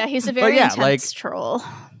 Yeah, he's a very yeah, intense like- troll.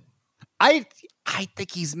 I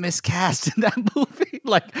think he's miscast in that movie.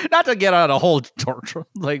 Like, not to get on a whole torture,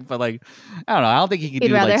 like, but like, I don't know. I don't think he could He'd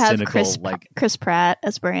do rather like have cynical, like, Chris Pratt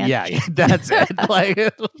as Branch. yeah, that's it. Like,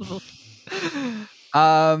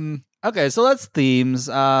 okay, so that's themes.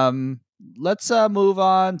 Let's move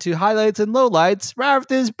on to highlights and lowlights right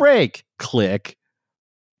after this break. Click.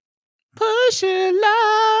 Push your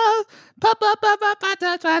love.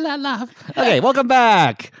 Love. Okay, welcome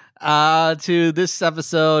back to this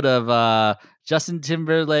episode of Justin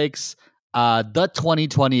Timberlake's The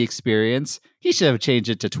 2020 Experience. He should have changed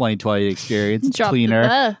it to 2020 Experience. It's Drop the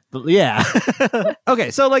cleaner. Yeah.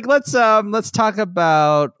 Okay, so like let's talk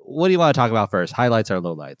about, what do you want to talk about first? Highlights or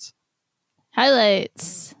lowlights?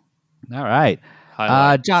 Highlights. All right.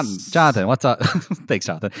 Highlights. Jonathan, what's up? Thanks,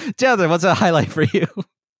 Jonathan. Jonathan, what's a highlight for you?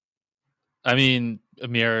 I mean,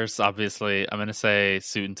 Mirrors, obviously. I'm gonna say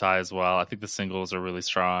Suit and Tie as well. I think the singles are really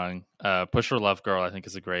strong. Push Your Love Girl, I think,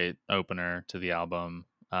 is a great opener to the album.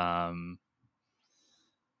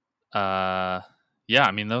 Yeah,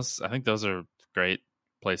 I mean those. I think those are great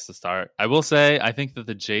place to start. I will say, I think that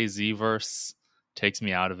the Jay-Z verse takes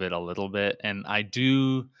me out of it a little bit, and I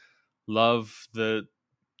do love the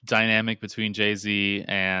dynamic between Jay-Z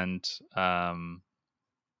and Justin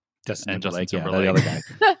Justin Timberlake, yeah, Timberlake. the other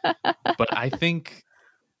guy. But I think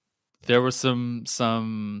there was some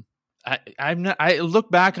I'm not, I look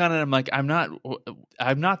back on it, I'm like, I'm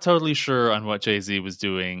not totally sure on what Jay-Z was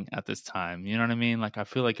doing at this time. You know what I mean? Like, I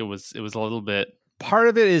feel like it was a little bit. Part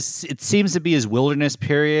of it is, it seems to be his wilderness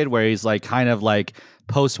period where he's like kind of like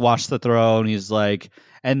post Watch the Throne. He's like,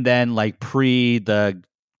 and then like pre the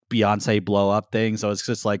Beyonce blow up thing. So it's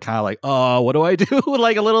just like kind of like, oh, what do I do?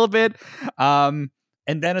 Like a little bit. And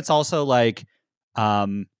then it's also like,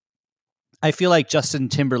 I feel like Justin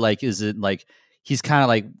Timberlake isn't like, he's kind of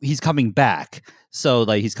like, he's coming back. So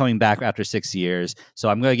like he's coming back after 6 years. So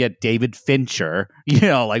I'm going to get David Fincher,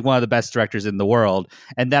 like one of the best directors in the world.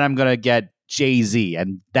 And then I'm going to get Jay-Z,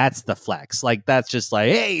 and that's the flex. Like that's just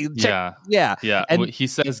like, hey, check. Yeah. And he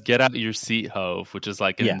says, "Get out your seat, Hove," which is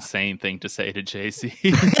like an insane thing to say to Jay-Z.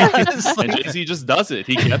 And Jay-Z just does it.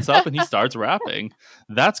 He gets up and he starts rapping.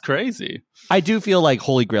 That's crazy. I do feel like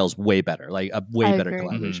Holy Grail's way better, like a way better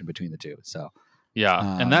collaboration between the two. So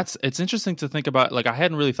and it's interesting to think about. Like I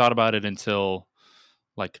hadn't really thought about it until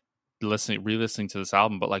like re-listening to this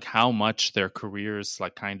album, but like how much their careers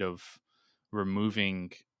like kind of were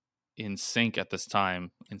moving in sync at this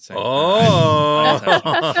time.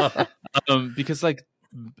 Because like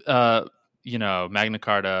Magna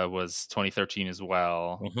Carta was 2013 as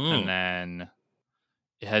well, and then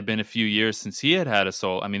it had been a few years since he had a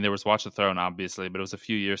solo. I mean, there was Watch the Throne obviously, but it was a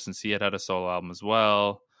few years since he had a solo album as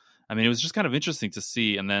well. I mean, it was just kind of interesting to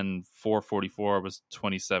see. And then 444 was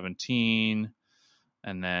 2017,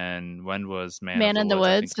 and then when was Man in the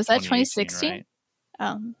Woods? Was that 2016? Right?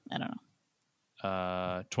 I don't know.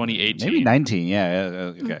 2018, maybe 19.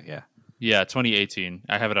 Yeah. 2018.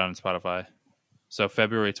 I have it on Spotify. So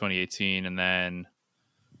February 2018, and then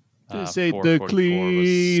this ain't the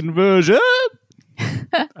clean version.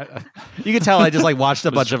 You can tell I just like watched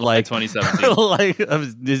a bunch of like 2017 like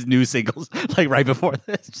of his new singles like right before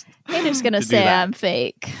this. I'm just gonna say I'm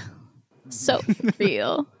fake. So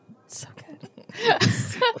real. So good.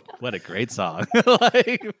 What a great song.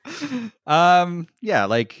 Like,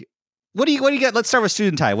 like. What do you get? Let's start with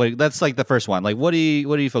Student Tie. That's like the first one. Like, what do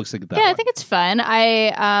you folks think of that? Yeah, I think it's fun.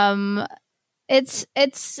 I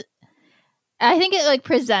think it like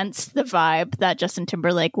presents the vibe that Justin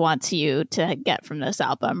Timberlake wants you to get from this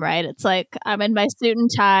album, right? It's like, I'm in my suit and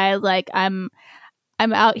tie, like I'm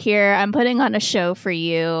out here, I'm putting on a show for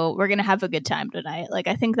you. We're gonna have a good time tonight. Like,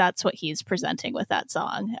 I think that's what he's presenting with that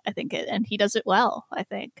song. And he does it well, I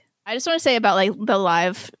think. I just want to say about like the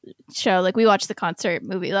live show, like we watched the concert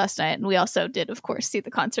movie last night, and we also did, of course, see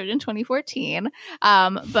the concert in 2014.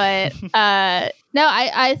 But no,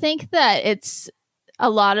 I think that it's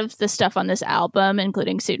a lot of the stuff on this album,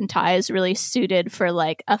 including Suit and Tie, is really suited for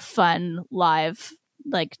like a fun live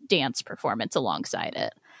like dance performance alongside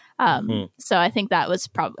it. So I think that was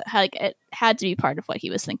probably like it had to be part of what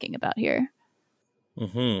he was thinking about here.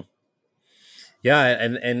 Yeah,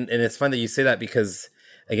 and it's fun that you say that because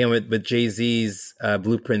again with Jay-Z's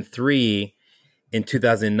Blueprint 3 in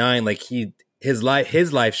 2009, like his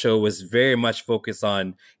live show was very much focused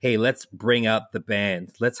on, hey, let's bring out the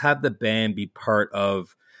band. Let's have the band be part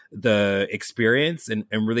of the experience and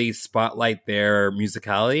really spotlight their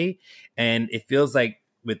musicality. And it feels like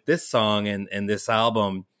with this song and this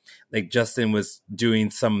album, like Justin was doing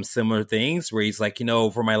some similar things where he's like,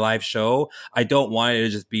 for my live show, I don't want it to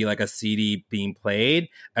just be like a CD being played.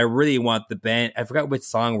 I really want the band. I forgot which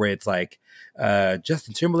song where it's like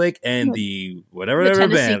Justin Timberlake and the whatever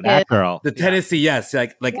band, that girl, the Tennessee. Yes.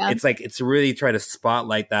 It's really try to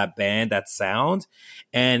spotlight that band, that sound.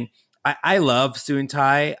 And I love Suit and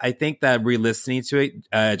Tie. I think that re-listening to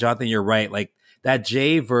it, Jonathan, you're right. Like that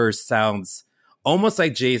Jay verse sounds almost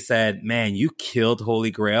like Jay said, man, you killed Holy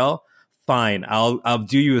Grail. Fine, I'll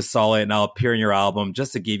do you a solid and I'll appear in your album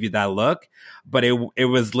just to give you that look. But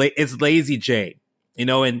it's lazy Jay,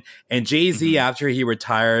 and Jay-Z after he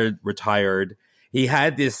retired, he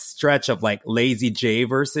had this stretch of like lazy Jay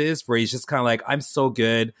verses where he's just kind of like, I'm so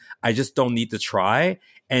good, I just don't need to try.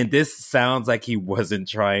 And this sounds like he wasn't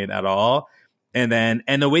trying at all. And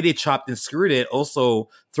the way they chopped and screwed it also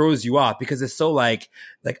throws you off because it's so like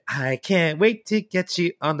I can't wait to get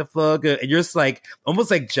you on the floor, good. And you're just like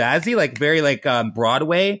almost like jazzy, like very like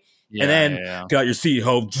Broadway. Yeah, and then yeah, get out your seat,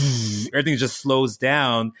 ho. Everything just slows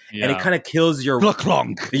down, yeah. and it kind of kills your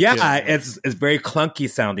Clunk. yeah. It's very clunky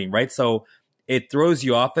sounding, right? So it throws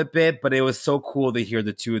you off a bit, but it was so cool to hear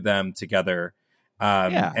the two of them together,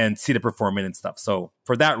 and see the performance and stuff. So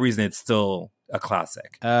for that reason, it's still a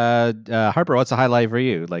classic. Harper, what's a highlight for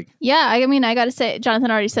you? Like, Yeah, I mean, I got to say, Jonathan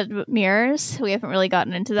already said Mirrors. We haven't really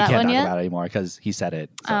gotten into that can't one talk yet. about it anymore because he said it.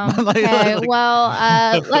 So. Okay, well,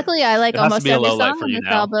 luckily I like It has to almost be a every low light song for on you this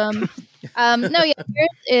now. album. No, yeah, Mirrors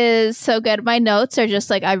is so good. My notes are just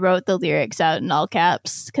like I wrote the lyrics out in all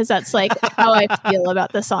caps because that's like how I feel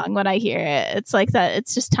about the song when I hear it. It's like that.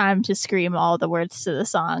 It's just time to scream all the words to the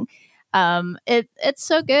song. It's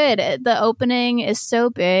so good. The opening is so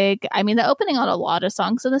big. I mean, the opening on a lot of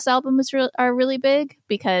songs on this album are really big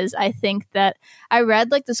because I think that I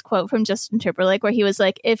read like this quote from Justin Timberlake where he was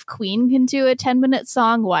like, "If Queen can do a 10-minute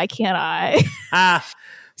song, why can't I?" Well,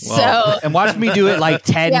 So and watch me do it like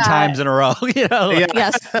 10 Yeah. times in a row. You know, like, yeah.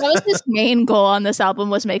 yes, that was his main goal on this album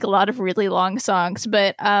was make a lot of really long songs.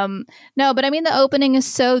 But no, but I mean the opening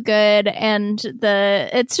is so good and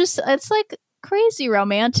it's like crazy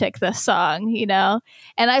romantic, this song, you know?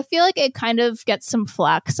 And I feel like it kind of gets some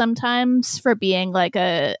flack sometimes for being like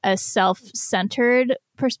a self-centered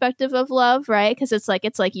perspective of love, right? Because it's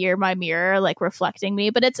like you're my mirror, like reflecting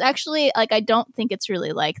me, but it's actually like I don't think it's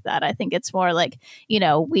really like that. I think it's more like, you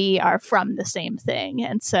know, we are from the same thing,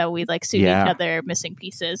 and so we like suit each other, missing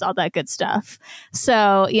pieces, all that good stuff.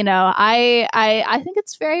 So you know, I think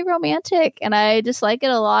it's very romantic, and I just like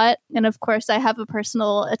it a lot. And of course, I have a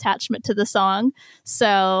personal attachment to the song.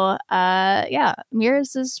 So yeah,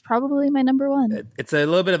 Mirrors is probably my number one. It's a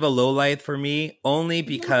little bit of a low light for me, only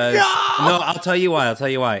because no, I'll tell you why.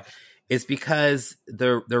 It's because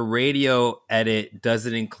the radio edit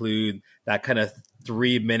doesn't include that kind of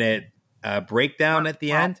 3-minute breakdown at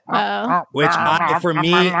the end, Oh. which for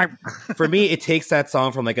me it takes that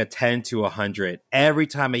song from like a 10 to 100 every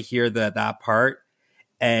time I hear that part,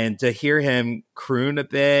 and to hear him croon a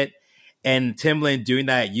bit. And Timbaland doing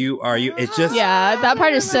that, you are you. It's just Yeah, that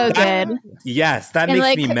part is so good. Yes, that And, makes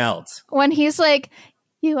like, me melt. When he's like,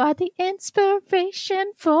 "You are the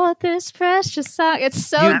inspiration for this precious song." It's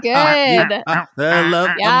so good. The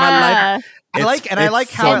love of my life. Yeah. I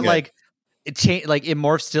like how so it good. like it changed, like it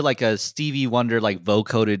morphs to like a Stevie Wonder like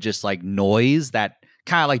vocoded just like noise that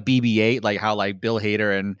kind of like BB-8, like how like Bill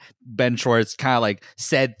Hader and Ben Schwartz kind of like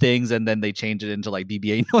said things and then they change it into like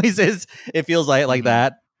BB-8 noises. It feels like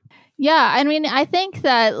that. Yeah, I mean, I think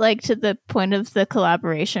that, like, to the point of the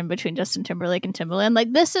collaboration between Justin Timberlake and Timbaland,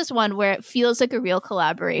 like, this is one where it feels like a real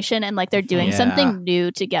collaboration and, like, they're doing Yeah. something new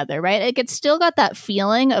together, right? Like, it's still got that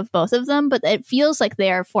feeling of both of them, but it feels like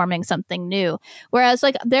they are forming something new. Whereas,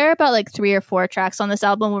 like, there are about, like, 3 or 4 tracks on this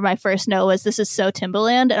album where my first note was, this is so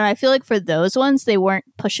Timbaland, and I feel like for those ones, they weren't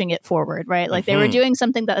pushing it forward, right? Like, they were doing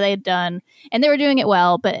something that they had done, and they were doing it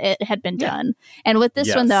well, but it had been done. And with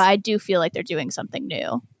this one, though, I do feel like they're doing something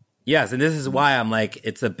new. Yes, and this is why I'm like,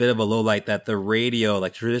 it's a bit of a low light that the radio,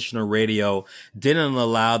 like traditional radio, didn't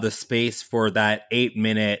allow the space for that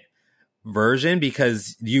 8-minute version,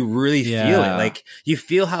 because you really feel it. Like, you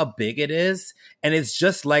feel how big it is, and it's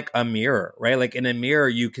just like a mirror, right? Like in a mirror,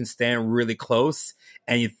 you can stand really close,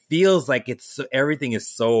 and it feels like everything is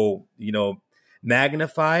so, you know,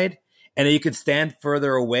 magnified. And then you could stand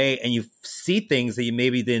further away and you see things that you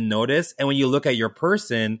maybe didn't notice. And when you look at your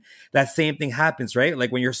person, that same thing happens, right?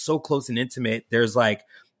 Like when you're so close and intimate, there's like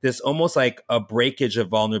this almost like a breakage of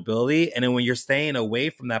vulnerability. And then when you're staying away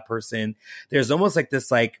from that person, there's almost like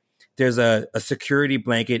this, like there's a security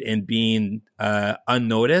blanket in being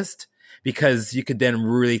unnoticed, because you could then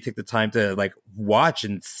really take the time to like watch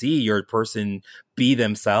and see your person be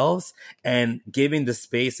themselves. And giving the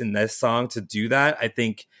space in this song to do that, I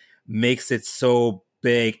think makes it so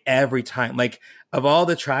big every time. Like, of all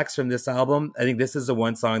the tracks from this album, I think this is the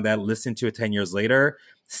one song that, listened to it 10 years later,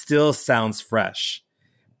 still sounds fresh.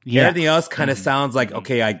 Yeah. Everything else kind of sounds like,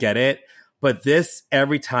 okay, I get it. But this,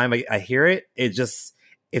 every time I hear it,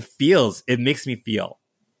 it makes me feel.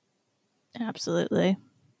 Absolutely.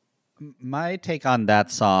 My take on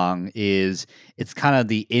that song is it's kind of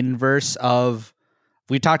the inverse of,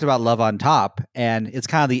 we talked about Love on Top, and it's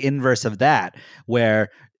kind of the inverse of that, where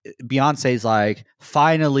Beyonce's like,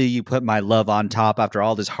 finally you put my love on top after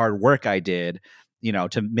all this hard work I did, you know,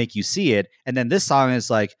 to make you see it. And then this song is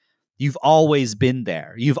like, you've always been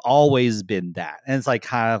there. You've always been that. And it's like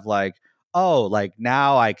kind of like, oh, like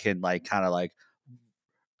now I can like kind of like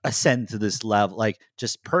ascend to this level, like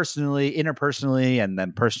just personally, interpersonally, and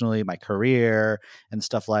then personally, my career and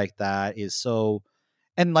stuff like that is so.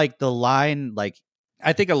 And like the line, like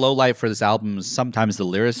I think a low light for this album is sometimes the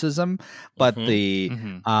lyricism, but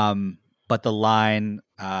Mhm. but the line.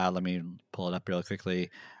 Let me pull it up real quickly.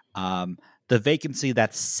 The vacancy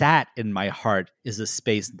that sat in my heart is the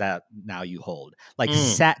space that now you hold. Like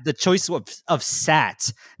sat, the choice of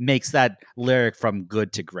sat makes that lyric from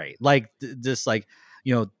good to great. Like just like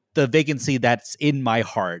the vacancy that's in my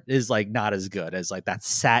heart is like not as good as like that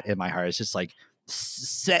sat in my heart. It's just like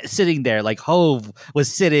sitting there like Hove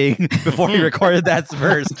was sitting before he recorded that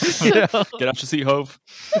verse. Get out your seat, Hove.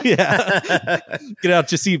 Yeah, get out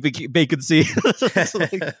to see vacancy.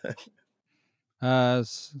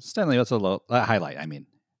 Stanley, what's a low highlight? I mean,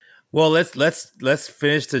 well, let's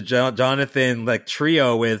finish the Jonathan like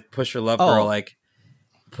trio with "Push Your Love Girl." Like,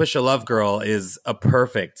 "Push Your Love Girl" is a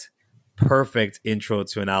perfect intro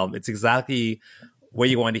to an album. It's exactly what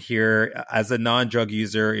you want to hear. As a non-drug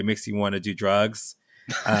user, it makes you want to do drugs.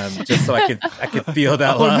 Just so I can feel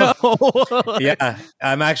that love. No. Yeah,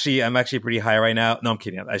 I'm actually pretty high right now. No, I'm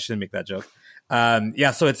kidding. I shouldn't make that joke.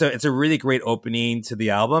 Yeah, so it's a really great opening to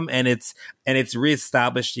the album, and it's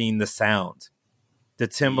reestablishing the sound, the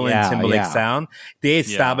Timberlake sound. They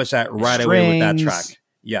established that right away with that track.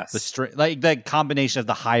 Yes, the like that combination of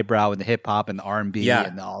the highbrow and the hip hop and the R&B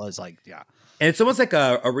and all is like And it's almost like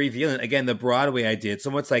a revealing. Again, the Broadway idea. It's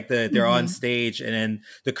almost like they're on stage and then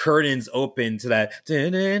the curtains open to that.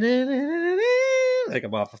 Like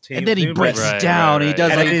I'm off of and then he breaks down and he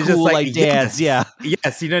does like a cool like dance. Yes,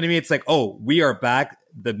 yes, you know what I mean? It's like, oh, we are back.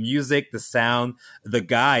 The music, the sound, the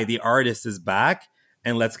guy, the artist is back,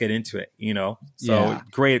 and let's get into it, So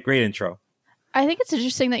great intro. I think it's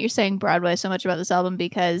interesting that you're saying Broadway so much about this album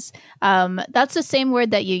because that's the same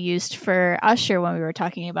word that you used for Usher when we were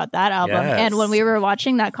talking about that album. Yes. And when we were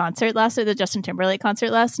watching that concert last night, the Justin Timberlake concert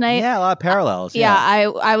last night. Yeah, a lot of parallels.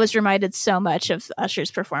 I was reminded so much of Usher's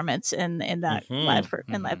performance in that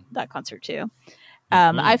that concert too.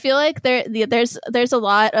 I feel like there's a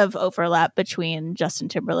lot of overlap between Justin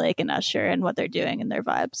Timberlake and Usher and what they're doing and their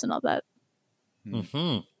vibes and all that.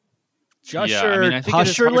 Mm-hmm. I think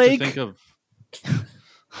Usher Lake.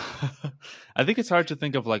 I think it's hard to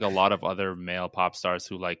think of like a lot of other male pop stars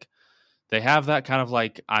who like they have that kind of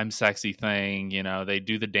like I'm sexy thing, they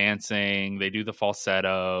do the dancing, they do the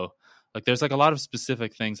falsetto. Like there's like a lot of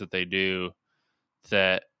specific things that they do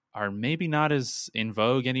that are maybe not as in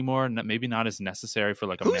vogue anymore, maybe not as necessary for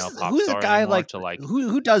like a male pop who's star a guy like to like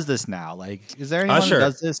who does this now? Like is there anyone Usher. who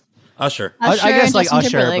does this? Usher. I guess like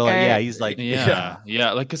Usher, but like, he's like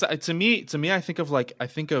like because to me I think of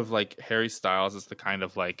like Harry Styles as the kind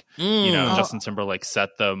of like Justin Timberlake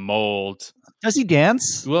set the mold. Does he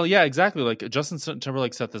dance? Well, yeah, exactly. Like Justin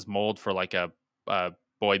Timberlake set this mold for like a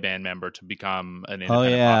boy band member to become an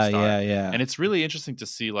independent pop star. Yeah. And it's really interesting to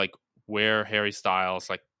see like where Harry Styles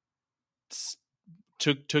like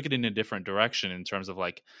took it in a different direction in terms of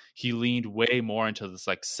like he leaned way more into this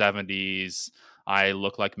like 70s I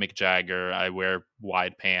look like Mick Jagger, I wear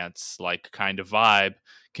wide pants, like kind of vibe,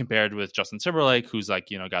 compared with Justin Timberlake, who's like,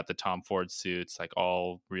 got the Tom Ford suits, like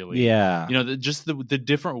all really, just the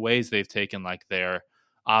different ways they've taken like their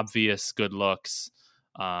obvious good looks,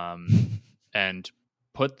 and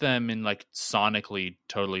put them in like sonically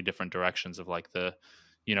totally different directions of like the,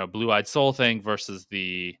 Blue Eyed Soul thing versus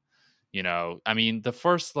the, the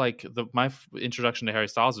first like my introduction to Harry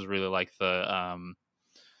Styles was really like the,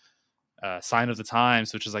 Sign of the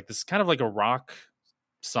Times, which is like this kind of like a rock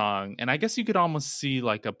song, and I guess you could almost see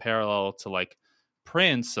like a parallel to like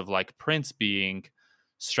Prince being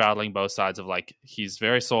straddling both sides of like he's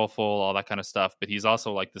very soulful, all that kind of stuff, but he's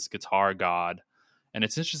also like this guitar god. And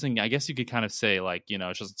it's interesting, I guess you could kind of say like,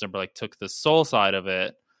 Justin Timberlake took the soul side of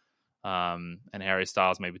it, and Harry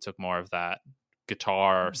Styles maybe took more of that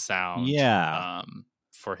guitar sound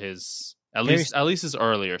for his at least his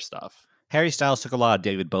earlier stuff. Harry Styles took a lot of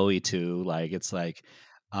David Bowie too. Like it's like,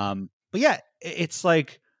 but yeah, it's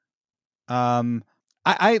like,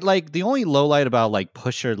 I like the only low light about like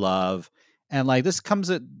Push Your Love, and like this comes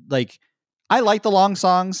at like, I like the long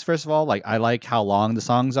songs. First of all, like I like how long the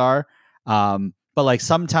songs are. But like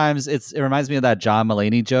sometimes it reminds me of that John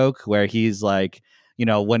Mulaney joke where he's like,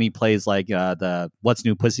 when he plays like the What's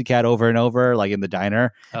New Pussycat over and over, like in the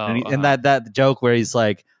diner, and that joke where he's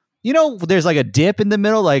like, there's like a dip in the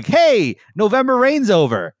middle, like, hey, November rain's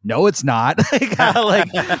over. No, it's not.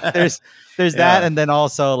 like there's that. And then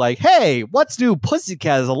also like, hey, What's New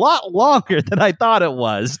Pussycat is a lot longer than I thought it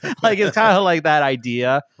was. Like, it's kind of like that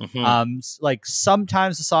idea. Mm-hmm. Like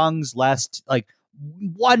sometimes the songs last like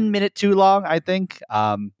 1 minute too long, I think.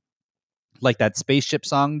 Like that Spaceship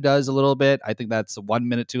song does a little bit. I think that's 1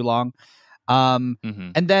 minute too long. And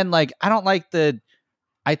then like, I don't like the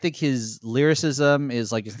I think his lyricism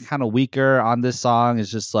is like kind of weaker on this song.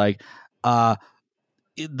 It's just like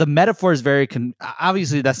the metaphor is very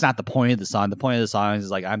obviously that's not the point of the song. The point of the song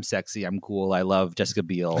is like I'm sexy, I'm cool, I love Jessica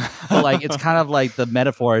Biel. But like it's kind of like the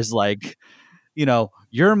metaphor is like, you know,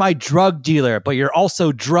 you're my drug dealer, but you're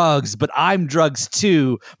also drugs, but I'm drugs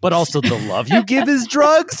too, but also the love you give is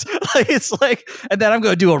drugs. Like it's like, and then I'm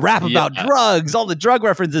going to do a rap about drugs, all the drug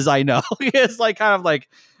references I know. It's like kind of like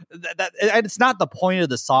that. And it's not the point of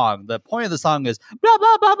the song. The point of the song is blah,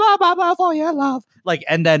 blah, blah, blah, blah, blah, for your love. Like,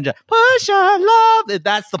 and then just push your love.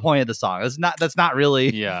 That's the point of the song. That's not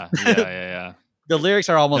really. Yeah. The lyrics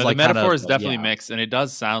are almost the metaphor is definitely yeah. mixed, and it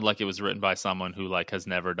does sound like it was written by someone who like has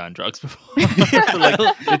never done drugs before. Like,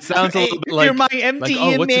 it sounds a little bit like you're my MDMA. Like,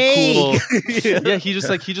 oh, what's a cool? Yeah, he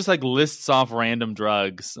just lists off random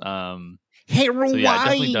drugs. Heroin. So yeah, it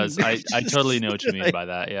definitely does. I totally know what you mean by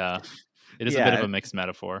that. Yeah, it is a bit of a mixed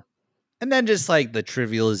metaphor. And then just like the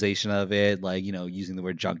trivialization of it, like, you know, using the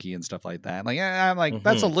word junkie and stuff like that. Like, I'm like,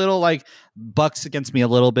 that's a little like bucks against me a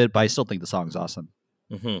little bit, but I still think the song's awesome.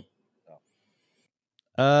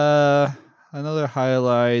 Another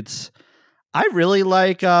highlights. I really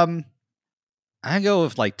like I go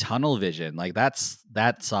with like Tunnel Vision. Like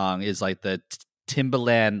that song is like the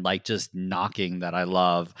Timberland like just knocking that I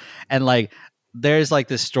love. And like there's like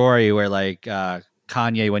this story where like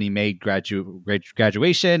Kanye, when he made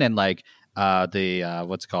Graduation and like the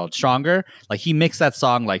what's it called, Stronger, like he mixed that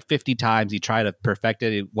song like 50 times. He tried to perfect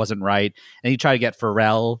it, it wasn't right, and he tried to get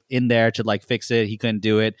Pharrell in there to like fix it. He couldn't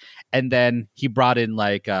do it, and then he brought in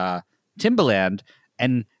like Timbaland,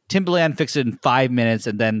 and Timbaland fixed it in 5 minutes,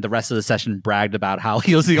 and then the rest of the session bragged about how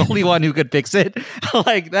he was the only one who could fix it.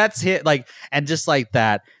 Like that's it. Like, and just like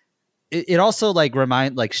that, it also like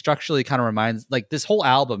structurally kind of reminds, like this whole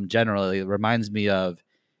album generally reminds me of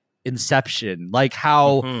Inception, like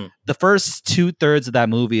how the first 2/3 of that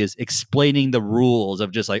movie is explaining the rules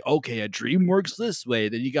of just like, okay, a dream works this way,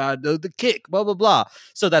 then you got the kick, blah blah blah,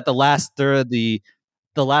 so that the last third of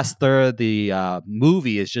the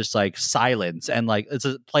movie is just like silence, and like it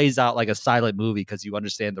plays out like a silent movie because you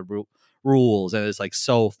understand the rules, and it's like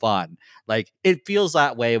so fun. Like it feels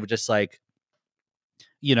that way with just like,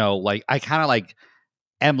 you know, like I kind of like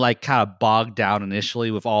am like kind of bogged down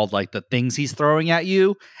initially with all like the things he's throwing at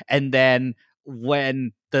you, and then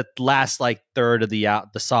when the last like third of the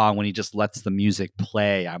song, when he just lets the music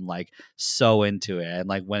play, I'm like so into it. And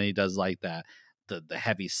like when he does like that the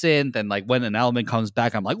heavy synth, and like when an element comes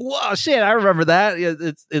back, I'm like, whoa, shit, I remember that.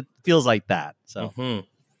 It feels like that. So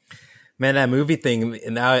man, that movie thing,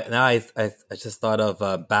 now I just thought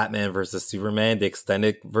of Batman versus Superman, the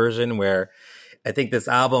extended version, where I think this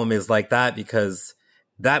album is like that because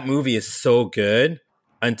that movie is so good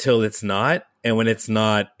until it's not. And when it's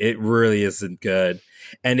not, it really isn't good.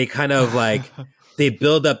 And they kind of like, they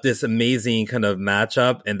build up this amazing kind of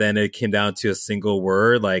matchup. And then it came down to a single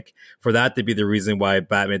word, like for that to be the reason why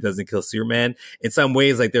Batman doesn't kill Superman. In some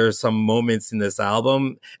ways, like there are some moments in this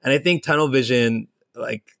album. And I think Tunnel Vision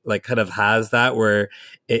like kind of has that where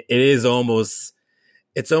it is almost,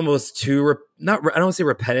 it's almost too, I don't want to say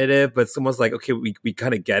repetitive, but it's almost like, okay, we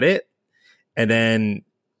kind of get it. And then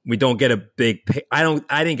we don't get a big I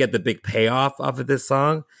didn't get the big payoff off of this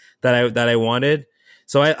song that I wanted.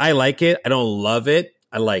 So I like it. I don't love it.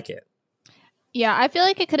 I like it. Yeah, I feel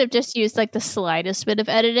like it could have just used like the slightest bit of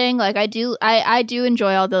editing. Like I do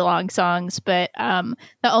enjoy all the long songs, but the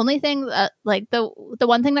only thing that like the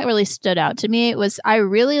one thing that really stood out to me was I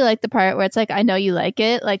really like the part where it's like, I know you like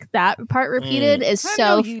it. Like that part repeated is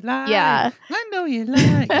so yeah. I know you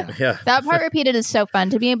like yeah. That part repeated is so fun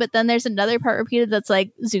to me, but then there's another part repeated that's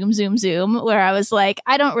like zoom zoom zoom, where I was like,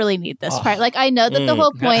 I don't really need this part. Like I know that the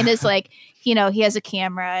whole point is like, you know, he has a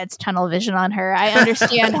camera, it's tunnel vision on her. I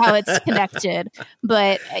understand how it's connected,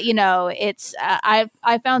 but you know, it's I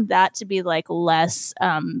found that to be like less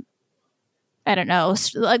I don't know,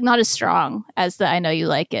 like not as strong as the I know you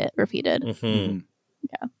like it repeated.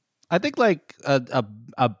 Yeah. I think like a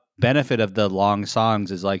benefit of the long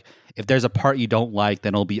songs is like, if there's a part you don't like,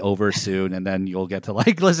 then it'll be over soon, and then you'll get to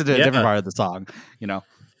like listen to a different part of the song, you know.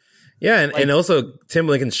 Yeah, and also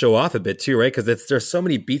Timberlake can show off a bit too, right? Because there's so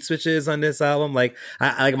many beat switches on this album. Like,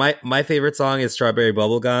 I like my favorite song is Strawberry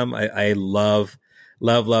Bubblegum. I love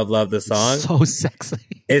the song. It's so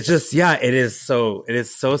sexy. It's just, yeah, it is so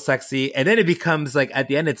sexy. And then it becomes like at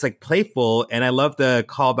the end, it's like playful, and I love the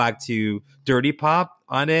callback to Dirty Pop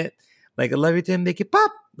on it. Like, I love you to make it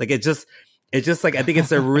pop. Like it's just like, I think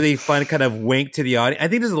it's a really fun kind of wink to the audience. I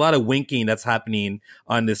think there's a lot of winking that's happening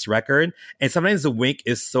on this record. And sometimes the wink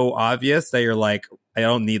is so obvious that you're like, I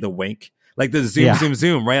don't need the wink. Like the zoom, zoom,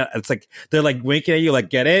 zoom, right? It's like they're like winking at you, like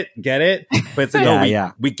get it, but it's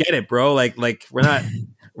like we get it, bro. Like we're not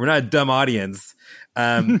a dumb audience.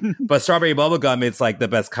 But Strawberry Bubblegum, it's like the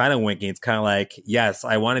best kind of winking. It's kind of like, yes,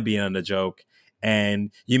 I want to be in on the joke.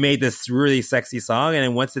 And you made this really sexy song, and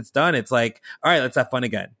then once it's done, it's like, all right, let's have fun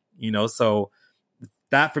again. So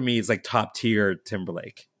that for me is like top tier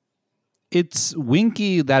Timberlake. It's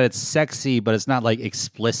winky that it's sexy, but it's not like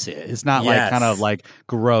explicit. It's not like kind of like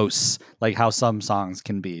gross, like how some songs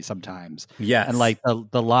can be sometimes. Yes. And like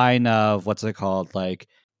the line of what's it called? Like,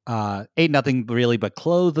 ain't nothing really but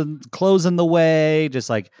clothes in the way. Just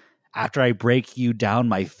like after I break you down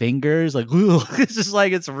my fingers, like ooh, it's just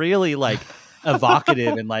like it's really like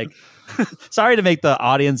evocative and like. Sorry to make the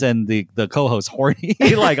audience and the co-host horny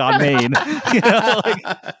like on Maine.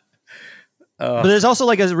 But there's also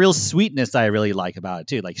like a real sweetness that I really like about it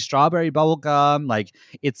too. Like Strawberry Bubblegum, like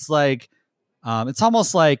it's it's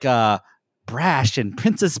almost like Brash and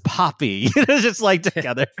Princess Poppy. It's just like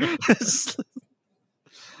together.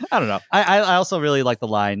 I don't know. I also really like the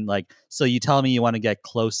line like, so you tell me you want to get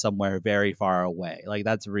close somewhere very far away. Like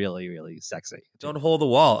that's really, really sexy. Don't Hold the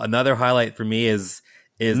Wall. Another highlight for me is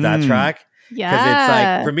that track. Yeah. Because it's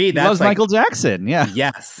like, for me, that's loves like Michael Jackson. Yeah.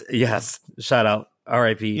 Yes. Shout out.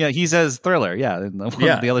 R.I.P. Yeah, he says Thriller. Yeah, in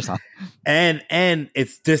the other song. And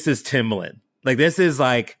this is Timbaland. Like this is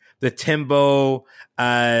like the Timbo.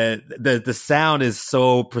 The sound is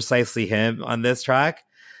so precisely him on this track.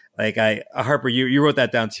 Like Harper, you wrote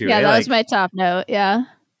that down too. Yeah, right? that was my top note. Yeah.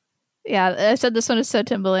 I said this one is so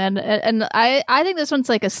Timbaland, and I think this one's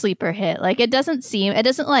like a sleeper hit. Like it doesn't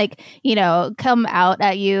like come out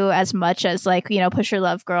at you as much as like Push Your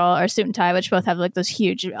Love Girl or Suit and Tie, which both have like those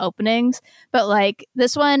huge openings. But like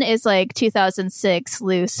this one is like 2006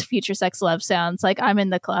 loose Future Sex Love Sounds. Like I'm in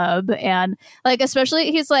the club, and like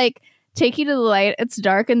especially he's like. Take you to the light. It's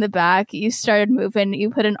dark in the back. You started moving. You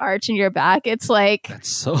put an arch in your back. It's like that's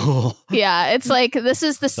so. Yeah, it's like this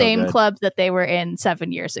is the so same good. club that they were in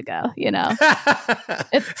 7 years ago.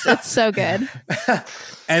 It's so good.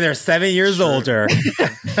 And they're 7 years older.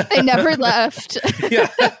 They never left.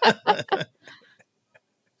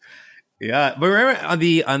 Yeah, but remember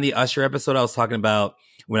on the Usher episode, I was talking about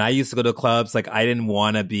when I used to go to clubs. Like I didn't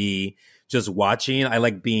want to be just watching. I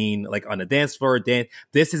like being like on a dance floor.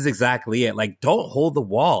 This is exactly it. Like, don't hold the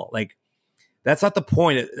wall. Like, that's not the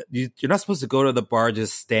point. You're not supposed to go to the bar,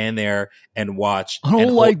 just stand there and watch. I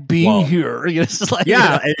don't like being here. It's like,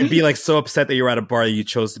 and be like so upset that you're at a bar that you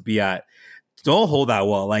chose to be at. Don't hold that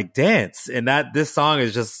wall. Like, dance. And this song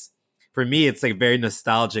is just, for me, it's like very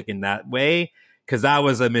nostalgic in that way, because that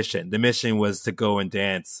was a mission. The mission was to go and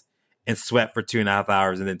dance and sweat for 2.5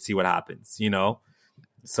 hours and then see what happens.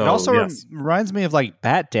 So it also reminds me of like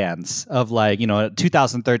Bat Dance of like,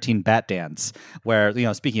 2013 Bat Dance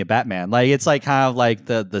where, speaking of Batman, like it's like kind of like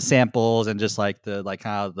the samples and just like the like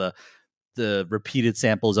kind of the repeated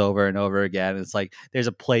samples over and over again. It's like there's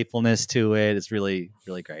a playfulness to it. It's really,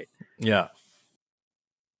 really great. Yeah.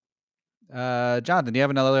 Jonathan, do you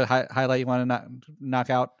have another highlight you want to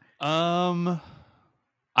knock out?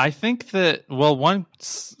 I think that, one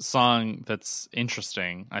song that's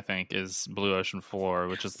interesting, I think, is Blue Ocean Floor,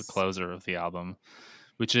 which is the closer of the album,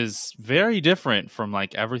 which is very different from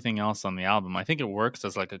like everything else on the album. I think it works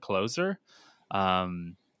as like a closer, but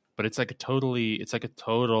it's like a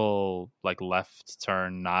total like left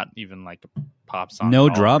turn, not even like a pop song. No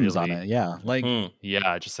at all, drums really. on it. Yeah. Like,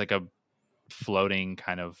 yeah, just like a floating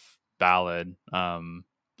kind of ballad.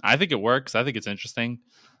 I think it works. I think it's interesting.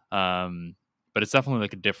 But it's definitely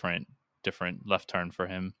like a different left turn for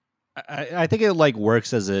him. I think it like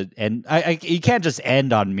works as and you can't just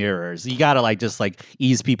end on Mirrors. You gotta like just like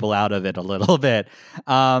ease people out of it a little bit.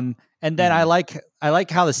 And then I like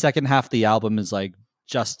how the second half of the album is like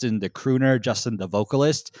Justin the crooner, Justin the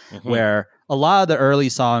vocalist, where a lot of the early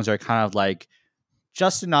songs are kind of like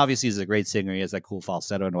Justin obviously is a great singer. He has that cool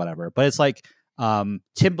falsetto and whatever, but it's like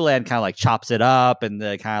Timbaland kind of like chops it up and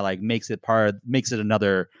kind of like makes it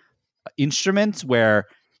another instrument, where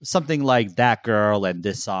something like That Girl and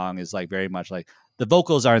this song is like very much like the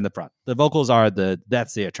vocals are in the front. The vocals are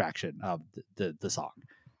that's the attraction of the song.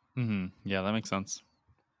 Mm-hmm. Yeah, that makes sense.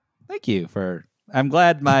 Thank you I'm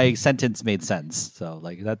glad my sentence made sense. So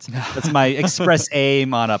like that's my express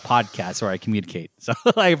aim on a podcast where I communicate. So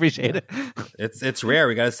I appreciate it. It's rare.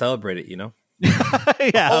 We got to celebrate it,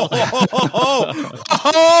 Yeah.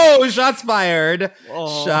 Oh, shots fired.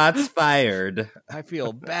 Oh. Shots fired. I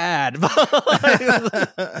feel bad.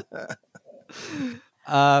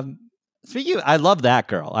 Speaking of, I love That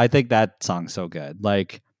Girl. I think that song's so good.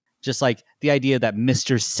 Like, just like the idea that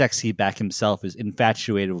Mr. Sexy back himself is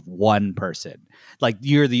infatuated with one person. Like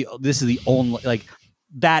this is the only, like,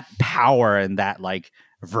 that power and that like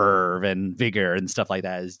verve and vigor and stuff like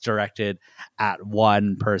that is directed at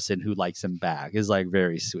one person who likes him back is like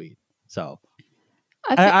very sweet. So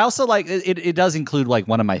I also like it. It does include like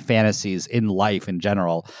one of my fantasies in life in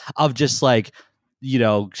general of just like, you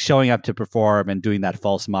know, showing up to perform and doing that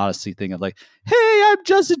false modesty thing of like, hey, I'm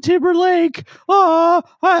Justin Timberlake. I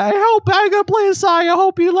hope I'm gonna play a song. I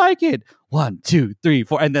hope you like it. 1, 2, 3,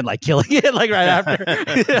 4, and then like killing it like right after.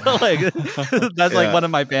 You know, like that's like one of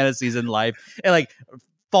my fantasies in life, and like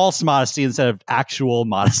false modesty instead of actual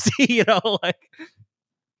modesty. You know, like.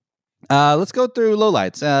 Let's go through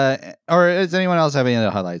lowlights. Or does anyone else have any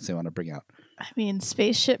other highlights they want to bring out? I mean,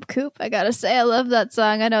 Spaceship Coupe. I gotta say, I love that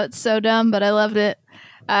song. I know it's so dumb, but I loved it.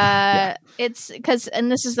 It's because,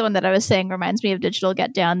 and this is the one that I was saying reminds me of Digital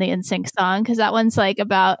Get Down, the NSYNC song, because that one's like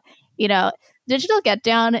about, you know, Digital Get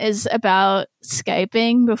Down is about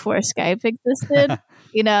Skyping before Skype existed.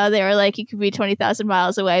 You know, they were like, you could be 20,000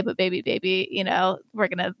 miles away, but baby, you know, we're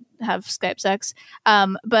going to have Skype sex.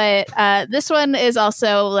 But this one is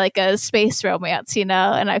also like a space romance, you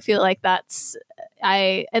know, and I feel like it's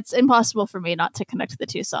impossible for me not to connect the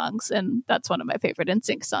two songs. And that's one of my favorite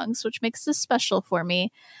NSYNC songs, which makes this special for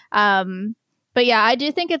me. But yeah, I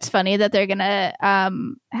do think it's funny that they're going to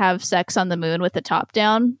have sex on the moon with the top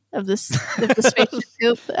down of the spaceship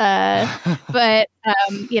coupe. But,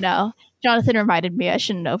 you know, Jonathan reminded me I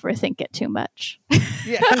shouldn't overthink it too much.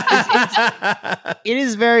 Yeah, it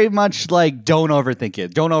is very much like don't overthink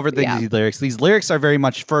it. Don't overthink these lyrics. These lyrics are very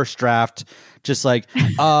much first draft, just like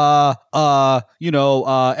everything.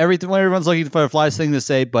 Everyone's looking for a flyest thing to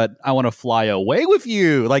say, but I want to fly away with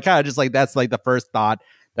you. Like kind of just like that's like the first thought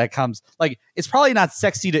that comes. Like it's probably not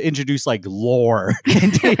sexy to introduce like lore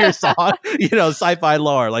into your song, you know, sci-fi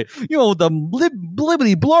lore, like you know the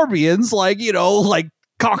blibbity blorbians, like you know, like.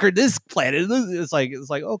 Conquered this planet. It's like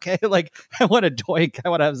okay, like I want to doink, I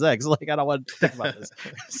want to have sex, like I don't want to think about this.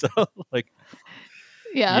 So like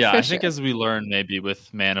yeah, I think as we learn maybe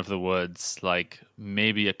with Man of the Woods, like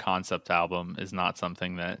maybe a concept album is not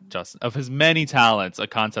something that just of his many talents, a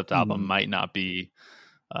concept album might not be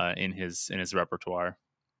in his repertoire.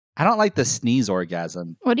 I don't like the sneeze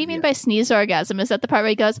orgasm. What do you mean by sneeze orgasm? Is that the part where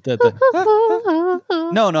he goes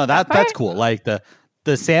no, that's cool. Like the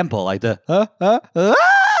sample, like the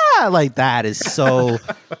like that is so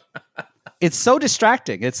it's so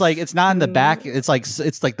distracting. It's like it's not in the back. It's like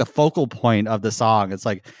the focal point of the song. It's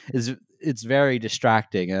like it's very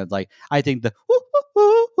distracting, and it's like I think the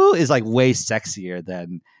is like way sexier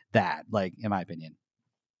than that. Like in my opinion.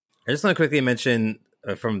 I just want to quickly mention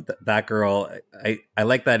from That Girl. I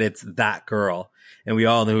like that it's That Girl, and we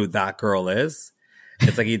all know who that girl is.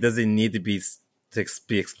 It's like he doesn't need to be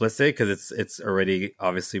explicit because it's already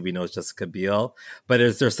obviously we know it's Jessica Biel, but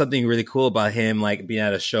there's something really cool about him like being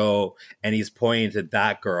at a show and he's pointing to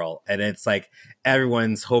that girl and it's like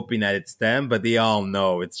everyone's hoping that it's them, but they all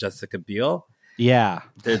know it's Jessica Biel. Yeah,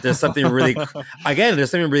 there's something really again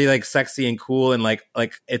there's something really like sexy and cool and like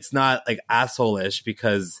it's not like asshole-ish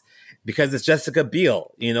because it's Jessica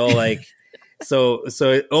Biel, you know, like. So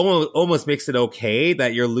it almost makes it okay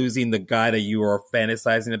that you're losing the guy that you are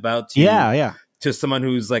fantasizing about to someone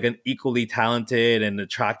who's like an equally talented and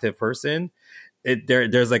attractive person.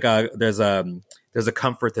 There's a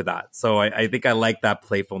comfort to that. So I think I like that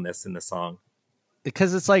playfulness in the song.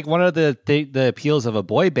 Because it's like one of the appeals of a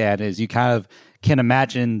boy band is you kind of can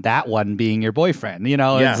imagine that one being your boyfriend, you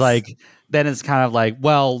know. Yes. It's like then it's kind of like,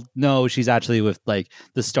 well, no, she's actually with like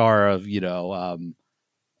the star of, you know,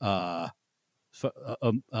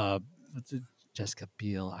 Jessica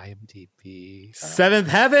Biel, IMDb, Seventh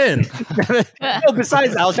Heaven. No,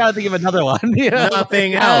 besides that, I was trying to think of another one. You know?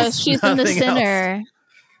 Nothing else. She's in The Sinner.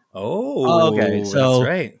 Oh, okay. So that's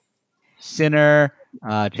right. Sinner,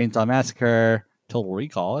 Chainsaw Massacre, Total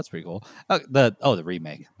Recall. That's pretty cool. The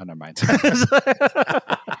remake. Oh, never mind.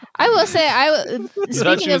 I will say,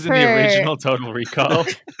 she was in the original Total Recall.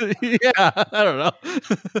 Yeah, I don't know.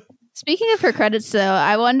 Speaking of her credits, though,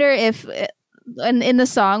 I wonder if. And in the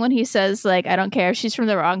song, when he says, like, I don't care if she's from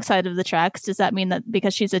the wrong side of the tracks, does that mean that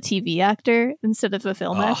because she's a TV actor instead of a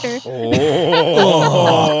film actor? You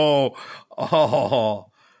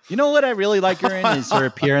know what I really like her in is her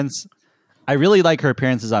appearance. I really like her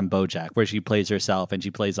appearances on BoJack, where she plays herself and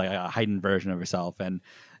she plays like a heightened version of herself. And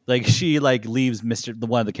like she like leaves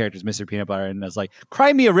one of the characters, Mr. Peanut Butter, and is like,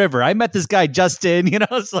 cry me a river. I met this guy, Justin. You know,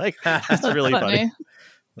 it's like, it's really funny.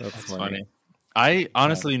 That's funny. I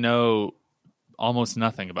honestly know almost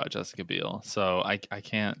nothing about Jessica Biel, so I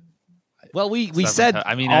can't Well, we Seven said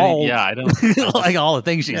I mean, all, I don't like all the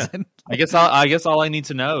things she's Yeah. in. I guess all I need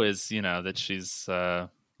to know is that she's A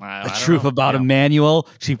I don't Truth know. About Yeah. Emmanuel.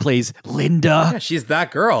 She plays Linda. Yeah, she's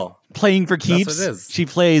that girl. Playing for That's what keeps. it is. She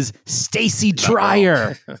plays Stacy That girl.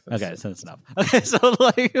 Dreyer. Okay, so that's enough. Okay, so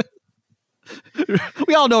like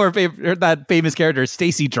we all know that famous character,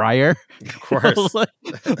 Stacy Dreyer. Of course.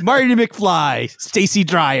 Marty McFly, Stacy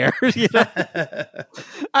Dreyer. You know?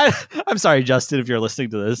 I'm sorry, Justin, if you're listening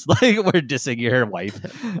to this. Like, we're dissing your wife.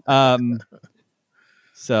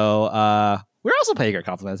 So we're also paying her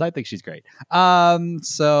compliments. I think she's great.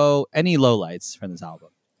 So any lowlights from this album?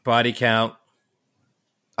 Body count.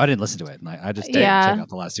 I didn't listen to it. I just did check out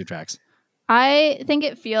the last 2 tracks. I think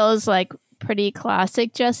it feels like pretty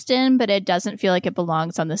classic Justin, but it doesn't feel like it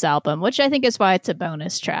belongs on this album, which I think is why it's a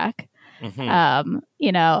bonus track. Mm-hmm.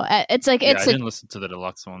 It's like I didn't listen to the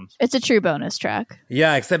deluxe ones. It's a true bonus track.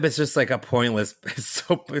 Yeah, except it's just like a pointless.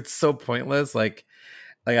 It's so pointless. Like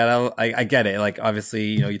I get it. Like obviously,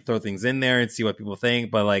 you throw things in there and see what people think,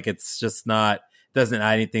 but like it's just not. Doesn't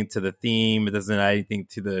add anything to the theme. It doesn't add anything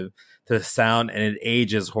to the sound, and it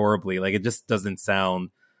ages horribly. Like it just doesn't sound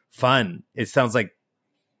fun. It sounds like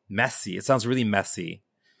messy. It sounds really messy.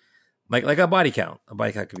 Like a body count. A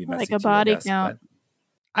body count could be messy. Like a too, body I guess, count. but-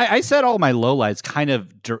 I said all my lowlights kind of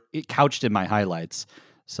couched in my highlights.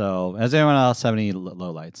 So does anyone else have any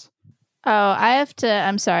lowlights? Oh, I have to,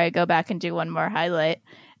 I'm sorry, go back and do one more highlight.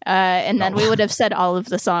 And then we would have said all of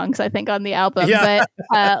the songs, I think, on the album. Yeah.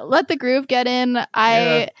 But Let the Groove Get In.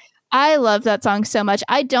 I love that song so much.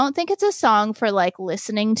 I don't think it's a song for like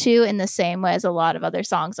listening to in the same way as a lot of other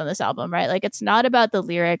songs on this album, right? Like it's not about the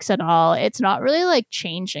lyrics at all. It's not really like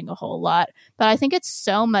changing a whole lot, but I think it's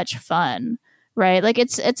so much fun. Right. Like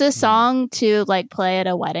it's a song to like play at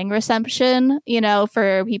a wedding reception,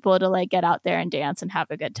 for people to like get out there and dance and have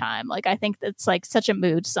a good time. Like I think it's like such a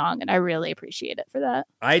mood song and I really appreciate it for that.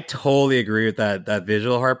 I totally agree with that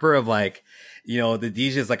visual, Harper, of like, the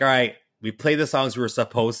DJ's like, all right, we play the songs we were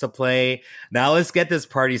supposed to play. Now let's get this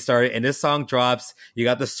party started. And this song drops. You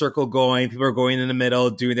got the circle going. People are going in the middle,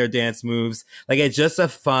 doing their dance moves. Like it's just a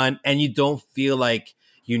fun, and you don't feel like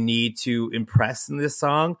you need to impress in this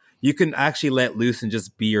song. You can actually let loose and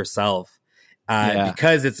just be yourself,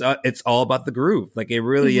 because it's all about the groove. Like it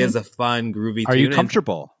really is a fun, groovy. Are you tune.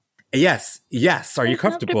 comfortable? Yes. Are you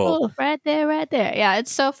comfortable? Right there. Yeah,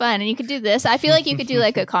 it's so fun, and you could do this. I feel like you could do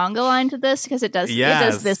like a conga line to this because it does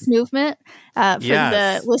this movement. For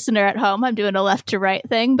the listener at home, I'm doing a left to right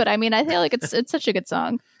thing, but I mean, I feel like it's such a good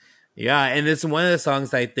song. Yeah, and it's one of the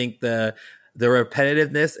songs I think the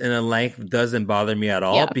repetitiveness and the length doesn't bother me at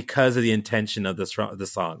all because of the intention of the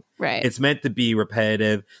song. Right. It's meant to be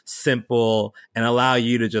repetitive, simple, and allow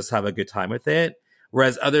you to just have a good time with it.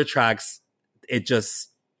 Whereas other tracks, it just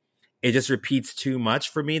repeats too much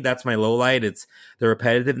for me. That's my low light. It's the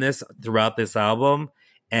repetitiveness throughout this album.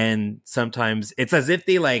 And sometimes it's as if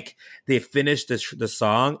they finished the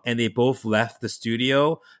song and they both left the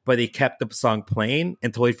studio, but they kept the song playing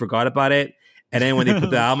and totally forgot about it. And then when they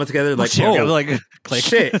put the album together, like, shit,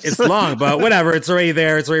 shit, it's long, but whatever. It's already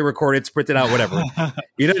there. It's already recorded. It's printed out, whatever.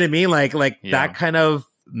 You know what I mean? Like that kind of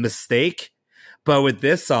mistake. But with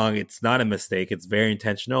this song, it's not a mistake. It's very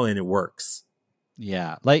intentional and it works.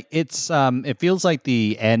 Yeah. Like it's, it feels like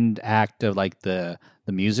the end act of like the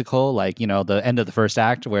musical, like, the end of the first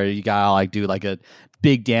act where you gotta like do like a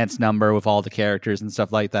big dance number with all the characters and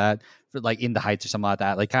stuff like that, for, like In the Heights or something like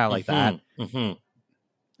that, like kind of like that. Mm-hmm.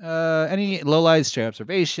 Any lowlights, stray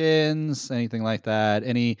observations, anything like that?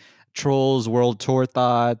 Any Trolls World Tour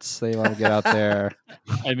thoughts they want to get out there?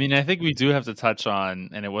 I mean, I think we do have to touch on,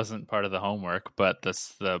 and it wasn't part of the homework, but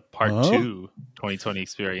the part 2, 2020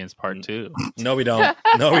 experience part 2. No, we don't.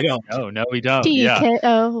 No, we don't. No, we don't.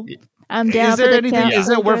 TKO. Yeah. I'm down. Is there for the anything? count. Is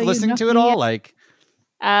it worth listening to at all? Like,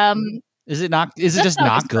 is it not? Is it just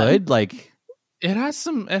not good? Like, it has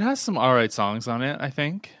some all right songs on it. I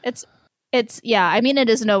think it's I mean, it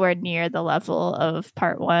is nowhere near the level of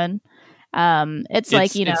part 1. It's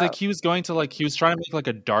like it's like he was trying to make like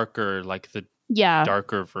a darker, like the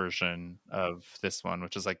darker version of this one,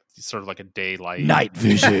 which is like sort of like a daylight, night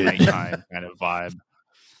vision, nighttime kind of vibe.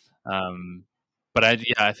 But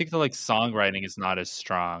I think the like songwriting is not as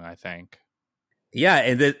strong. I think. Yeah,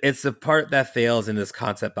 and it's the part that fails in this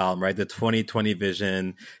concept album, right? The 2020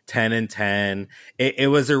 vision, 10 and 10. It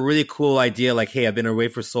was a really cool idea. Like, hey, I've been away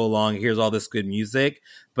for so long. Here's all this good music.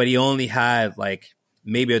 But he only had like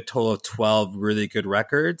maybe a total of 12 really good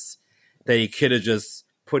records that he could have just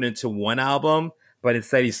put into one album. But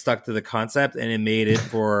instead he stuck to the concept and it made it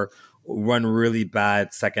for one really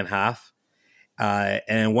bad second half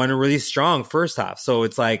and one really strong first half. So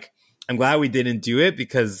it's like, I'm glad we didn't do it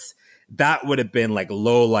because that would have been like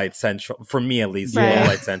low light central for me, at least. Right. Low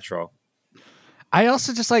light central. I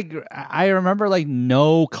also just like I remember like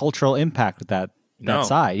no cultural impact with that No.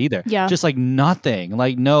 side either. Yeah. Just like nothing.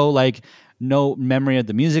 Like no memory of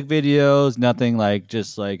the music videos, nothing like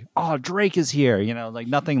just like, oh, Drake is here, you know, like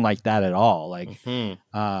nothing like that at all. Like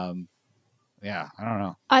yeah, I don't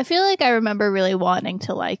know. I feel like I remember really wanting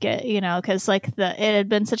to like it, you know, because like it had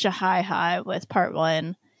been such a high with part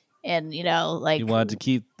one, and you know, like You wanted to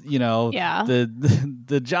keep, you know, Yeah.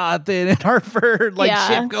 the Jonathan and Hartford like Yeah.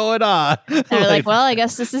 ship going on. and we're like, well, I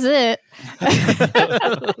guess this is it.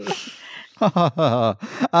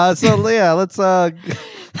 So Leah, let's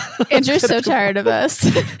Andrew's so tired of us.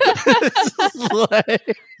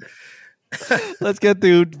 let's get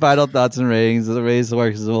through final thoughts and ratings. The ratings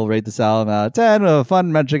works is we'll rate this album out of 10 with a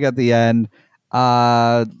fun metric at the end.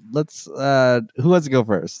 Let's who wants to go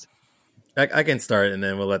first? I can start, and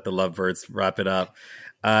then we'll let the Lovebirds wrap it up.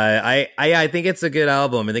 I think it's a good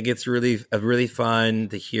album. I think it's really fun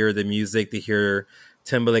to hear the music, to hear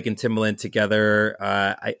Timberlake and Timbaland together.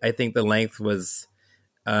 I think the length was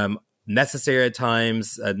necessary at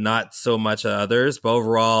times, not so much at others, but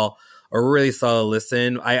overall a really solid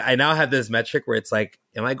listen. I now have this metric where it's like,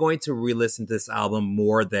 am I going to re-listen to this album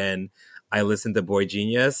more than I listened to Boy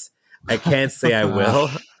Genius? I can't say I will,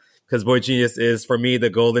 because Boy Genius is for me the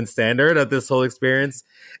golden standard of this whole experience.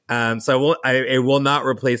 So it will not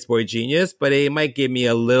replace Boy Genius, but it might give me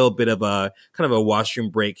a little bit of a kind of a washroom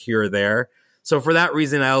break here or there. So for that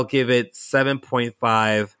reason, I'll give it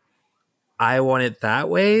 7.5. I Want It That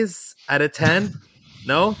Ways out of 10.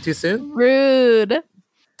 No, too soon. Rude.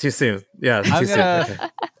 Too soon. Yeah, too soon. Okay.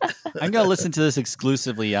 I'm gonna listen to this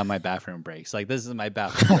exclusively on my bathroom breaks. Like this is my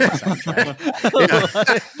bathroom soundtrack.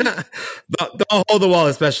 Don't hold the wall,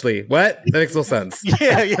 especially. What? That makes no sense.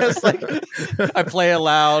 Yeah, yes. Like I play it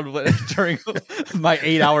loud during my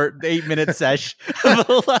 8-minute sesh.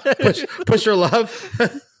 Push your love.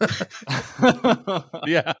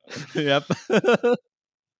 Yeah. Yep.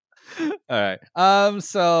 All right.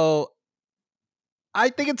 So I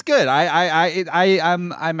think it's good.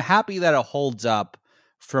 I'm happy that it holds up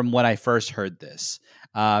from when I first heard this.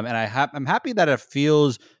 And I'm happy that it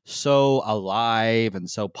feels so alive and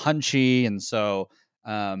so punchy and so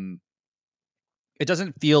it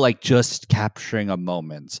doesn't feel like just capturing a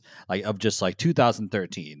moment like of just like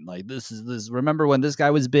 2013. Like this remember when this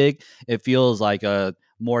guy was big? It feels like a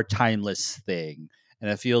more timeless thing. And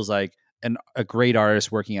it feels like a great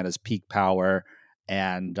artist working at his peak power,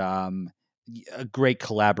 and a great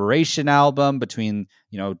collaboration album between,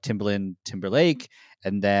 you know, Timbaland, Timberlake,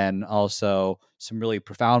 and then also some really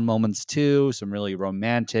profound moments too, some really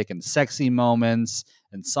romantic and sexy moments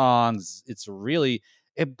and songs.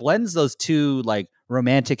 It blends those two, like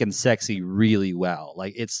romantic and sexy, really well.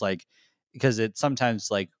 Like it's like, because it's sometimes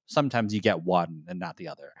you get one and not the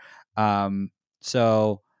other.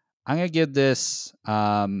 So I'm gonna give this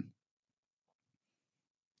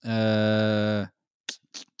I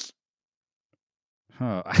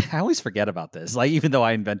always forget about this. Like, even though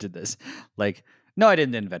I invented this, like, no, I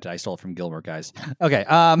didn't invent it. I stole it from Gilmore Guys. Okay.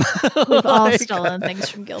 We've all stolen things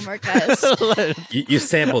from Gilmore Guys. You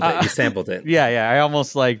sampled it. You sampled it. Yeah. I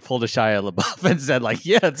almost like pulled a Shia LaBeouf and said, like,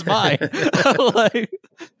 yeah, it's mine. Like,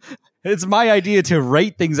 it's my idea to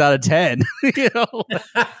rate things out of 10. You know?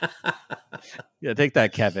 Yeah, take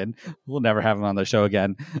that, Kevin. We'll never have him on the show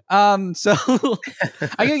again. So I'm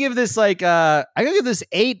gonna give this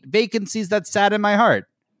 8 vacancies that sat in my heart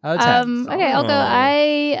out of 10. Okay, I'll go.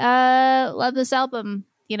 I love this album.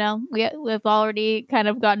 You know, we've already kind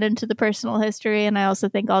of gotten into the personal history, and I also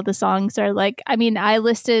think all the songs are like, I mean, I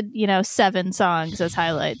listed 7 songs as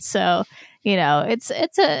highlights, so it's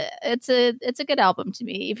a good album to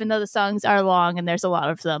me, even though the songs are long and there's a lot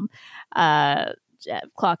of them.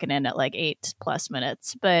 Clocking in at like 8+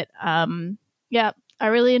 minutes, but yeah, I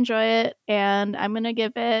really enjoy it, and I'm gonna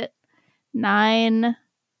give it 9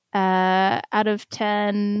 out of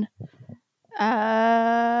 10.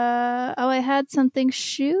 I had something.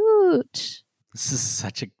 Shoot. This is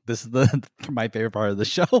my favorite part of the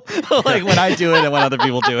show. Like when I do it and when other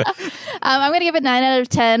people do it. I'm gonna give it 9 out of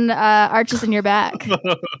 10. Arches in Your Back. Ooh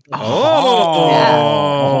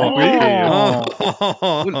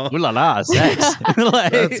la la, sex.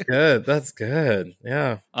 Like, That's good.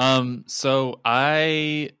 Yeah. So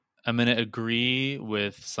I am going to agree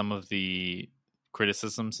with some of the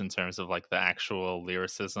criticisms in terms of like the actual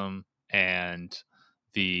lyricism and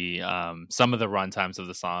the some of the run times of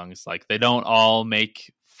the songs. Like they don't all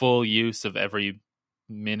make full use of every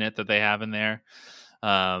minute that they have in there.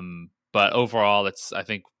 But overall, I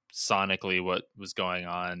think sonically what was going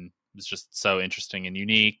on was just so interesting and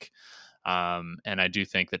unique. And I do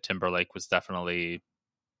think that Timberlake was definitely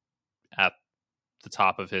at the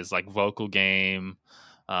top of his like vocal game,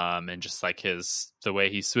 and just like the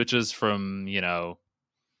way he switches from,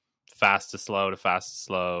 fast to slow to fast to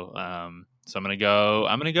slow. So I'm gonna go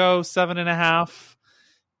 7.5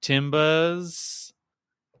 Timbas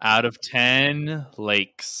out of 10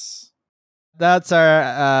 lakes. That's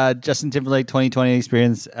our Justin Timberlake 2020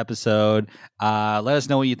 experience episode. Let us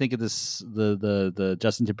know what you think of this, the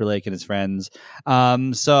Justin Timberlake and his friends.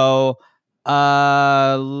 Thank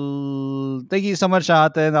you so much,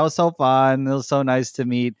 Jonathan. That was so fun. It was so nice to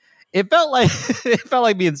meet. It felt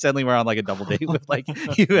like me and Stanley were on like a double date with like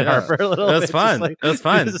you and Harper a little. It was bit. fun. Like, it was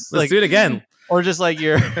fun. Let's do it again. Or just like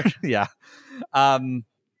you're, yeah.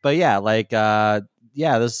 But yeah, like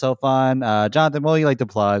yeah, this is so fun. Jonathan, what do you like to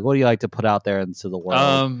plug? What do you like to put out there into the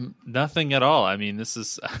world? Nothing at all. I mean, this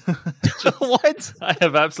is what? I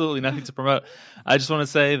have absolutely nothing to promote. I just want to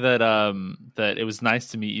say that that it was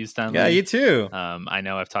nice to meet you, Stanley. Yeah, you too. I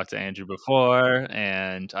know I've talked to Andrew before,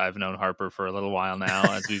 and I've known Harper for a little while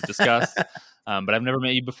now, as we've discussed. But I've never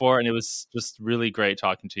met you before, and it was just really great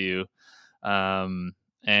talking to you. And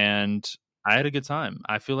I had a good time.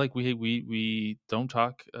 I feel like we don't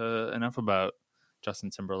talk enough about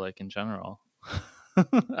Justin Timberlake in general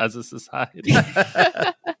as a society.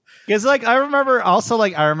 Because like I remember also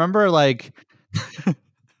Harper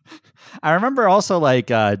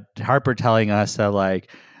telling us that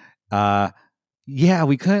like yeah,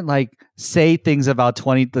 we couldn't like say things about the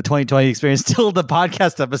 2020 experience till the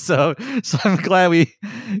podcast episode. So I'm glad we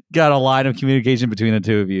got a line of communication between the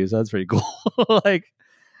two of you. So that's pretty cool. Like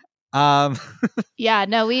yeah,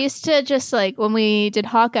 no, we used to just like when we did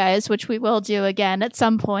Hawkeyes, which we will do again at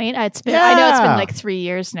some point. I know it's been like 3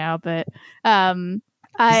 years now, but you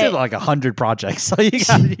did like 100 projects, so you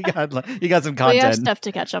got some content. We have stuff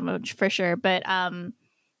to catch up on for sure, but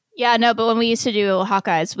yeah, no, but when we used to do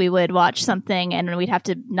Hawkeyes, we would watch something and we'd have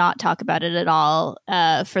to not talk about it at all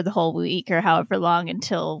for the whole week or however long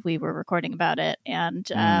until we were recording about it, and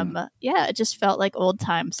yeah, it just felt like old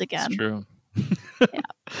times again. It's true. Yeah.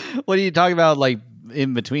 What are you talking about, like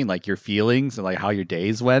in between, like your feelings and like how your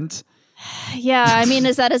days went? Yeah, I mean,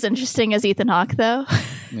 is that as interesting as Ethan Hawke though?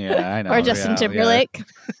 Yeah, I know. Or Justin Timberlake?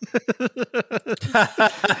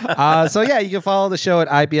 Yeah. So yeah, you can follow the show at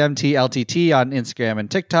IBMTLTT on Instagram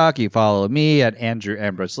and TikTok. You follow me at Andrew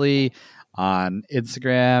Ambrose Lee on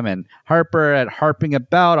Instagram, and Harper at Harping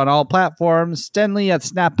About on all platforms. Stenley at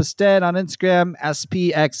Snapasted on Instagram.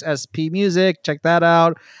 SPXSP Music. Check that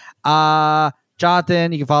out.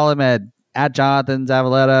 Jonathan, you can follow him at Jonathan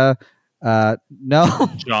Zavaleta. No,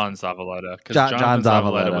 John Zavaleta, because John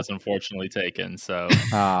Zavaleta was unfortunately taken. So,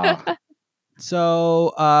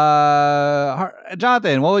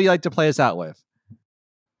 Jonathan, what would you like to play us out with?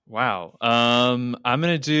 Wow, I'm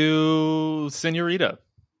gonna do Senorita.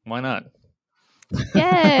 Why not?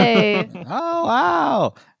 Yay! Oh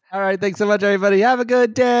wow! All right, thanks so much, everybody. Have a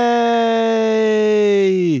good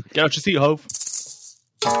day. Get out your seat, Hove.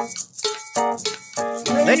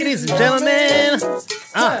 Ladies and gentlemen,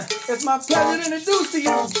 it's my pleasure to introduce to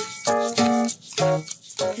you.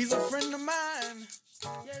 He's a friend of mine.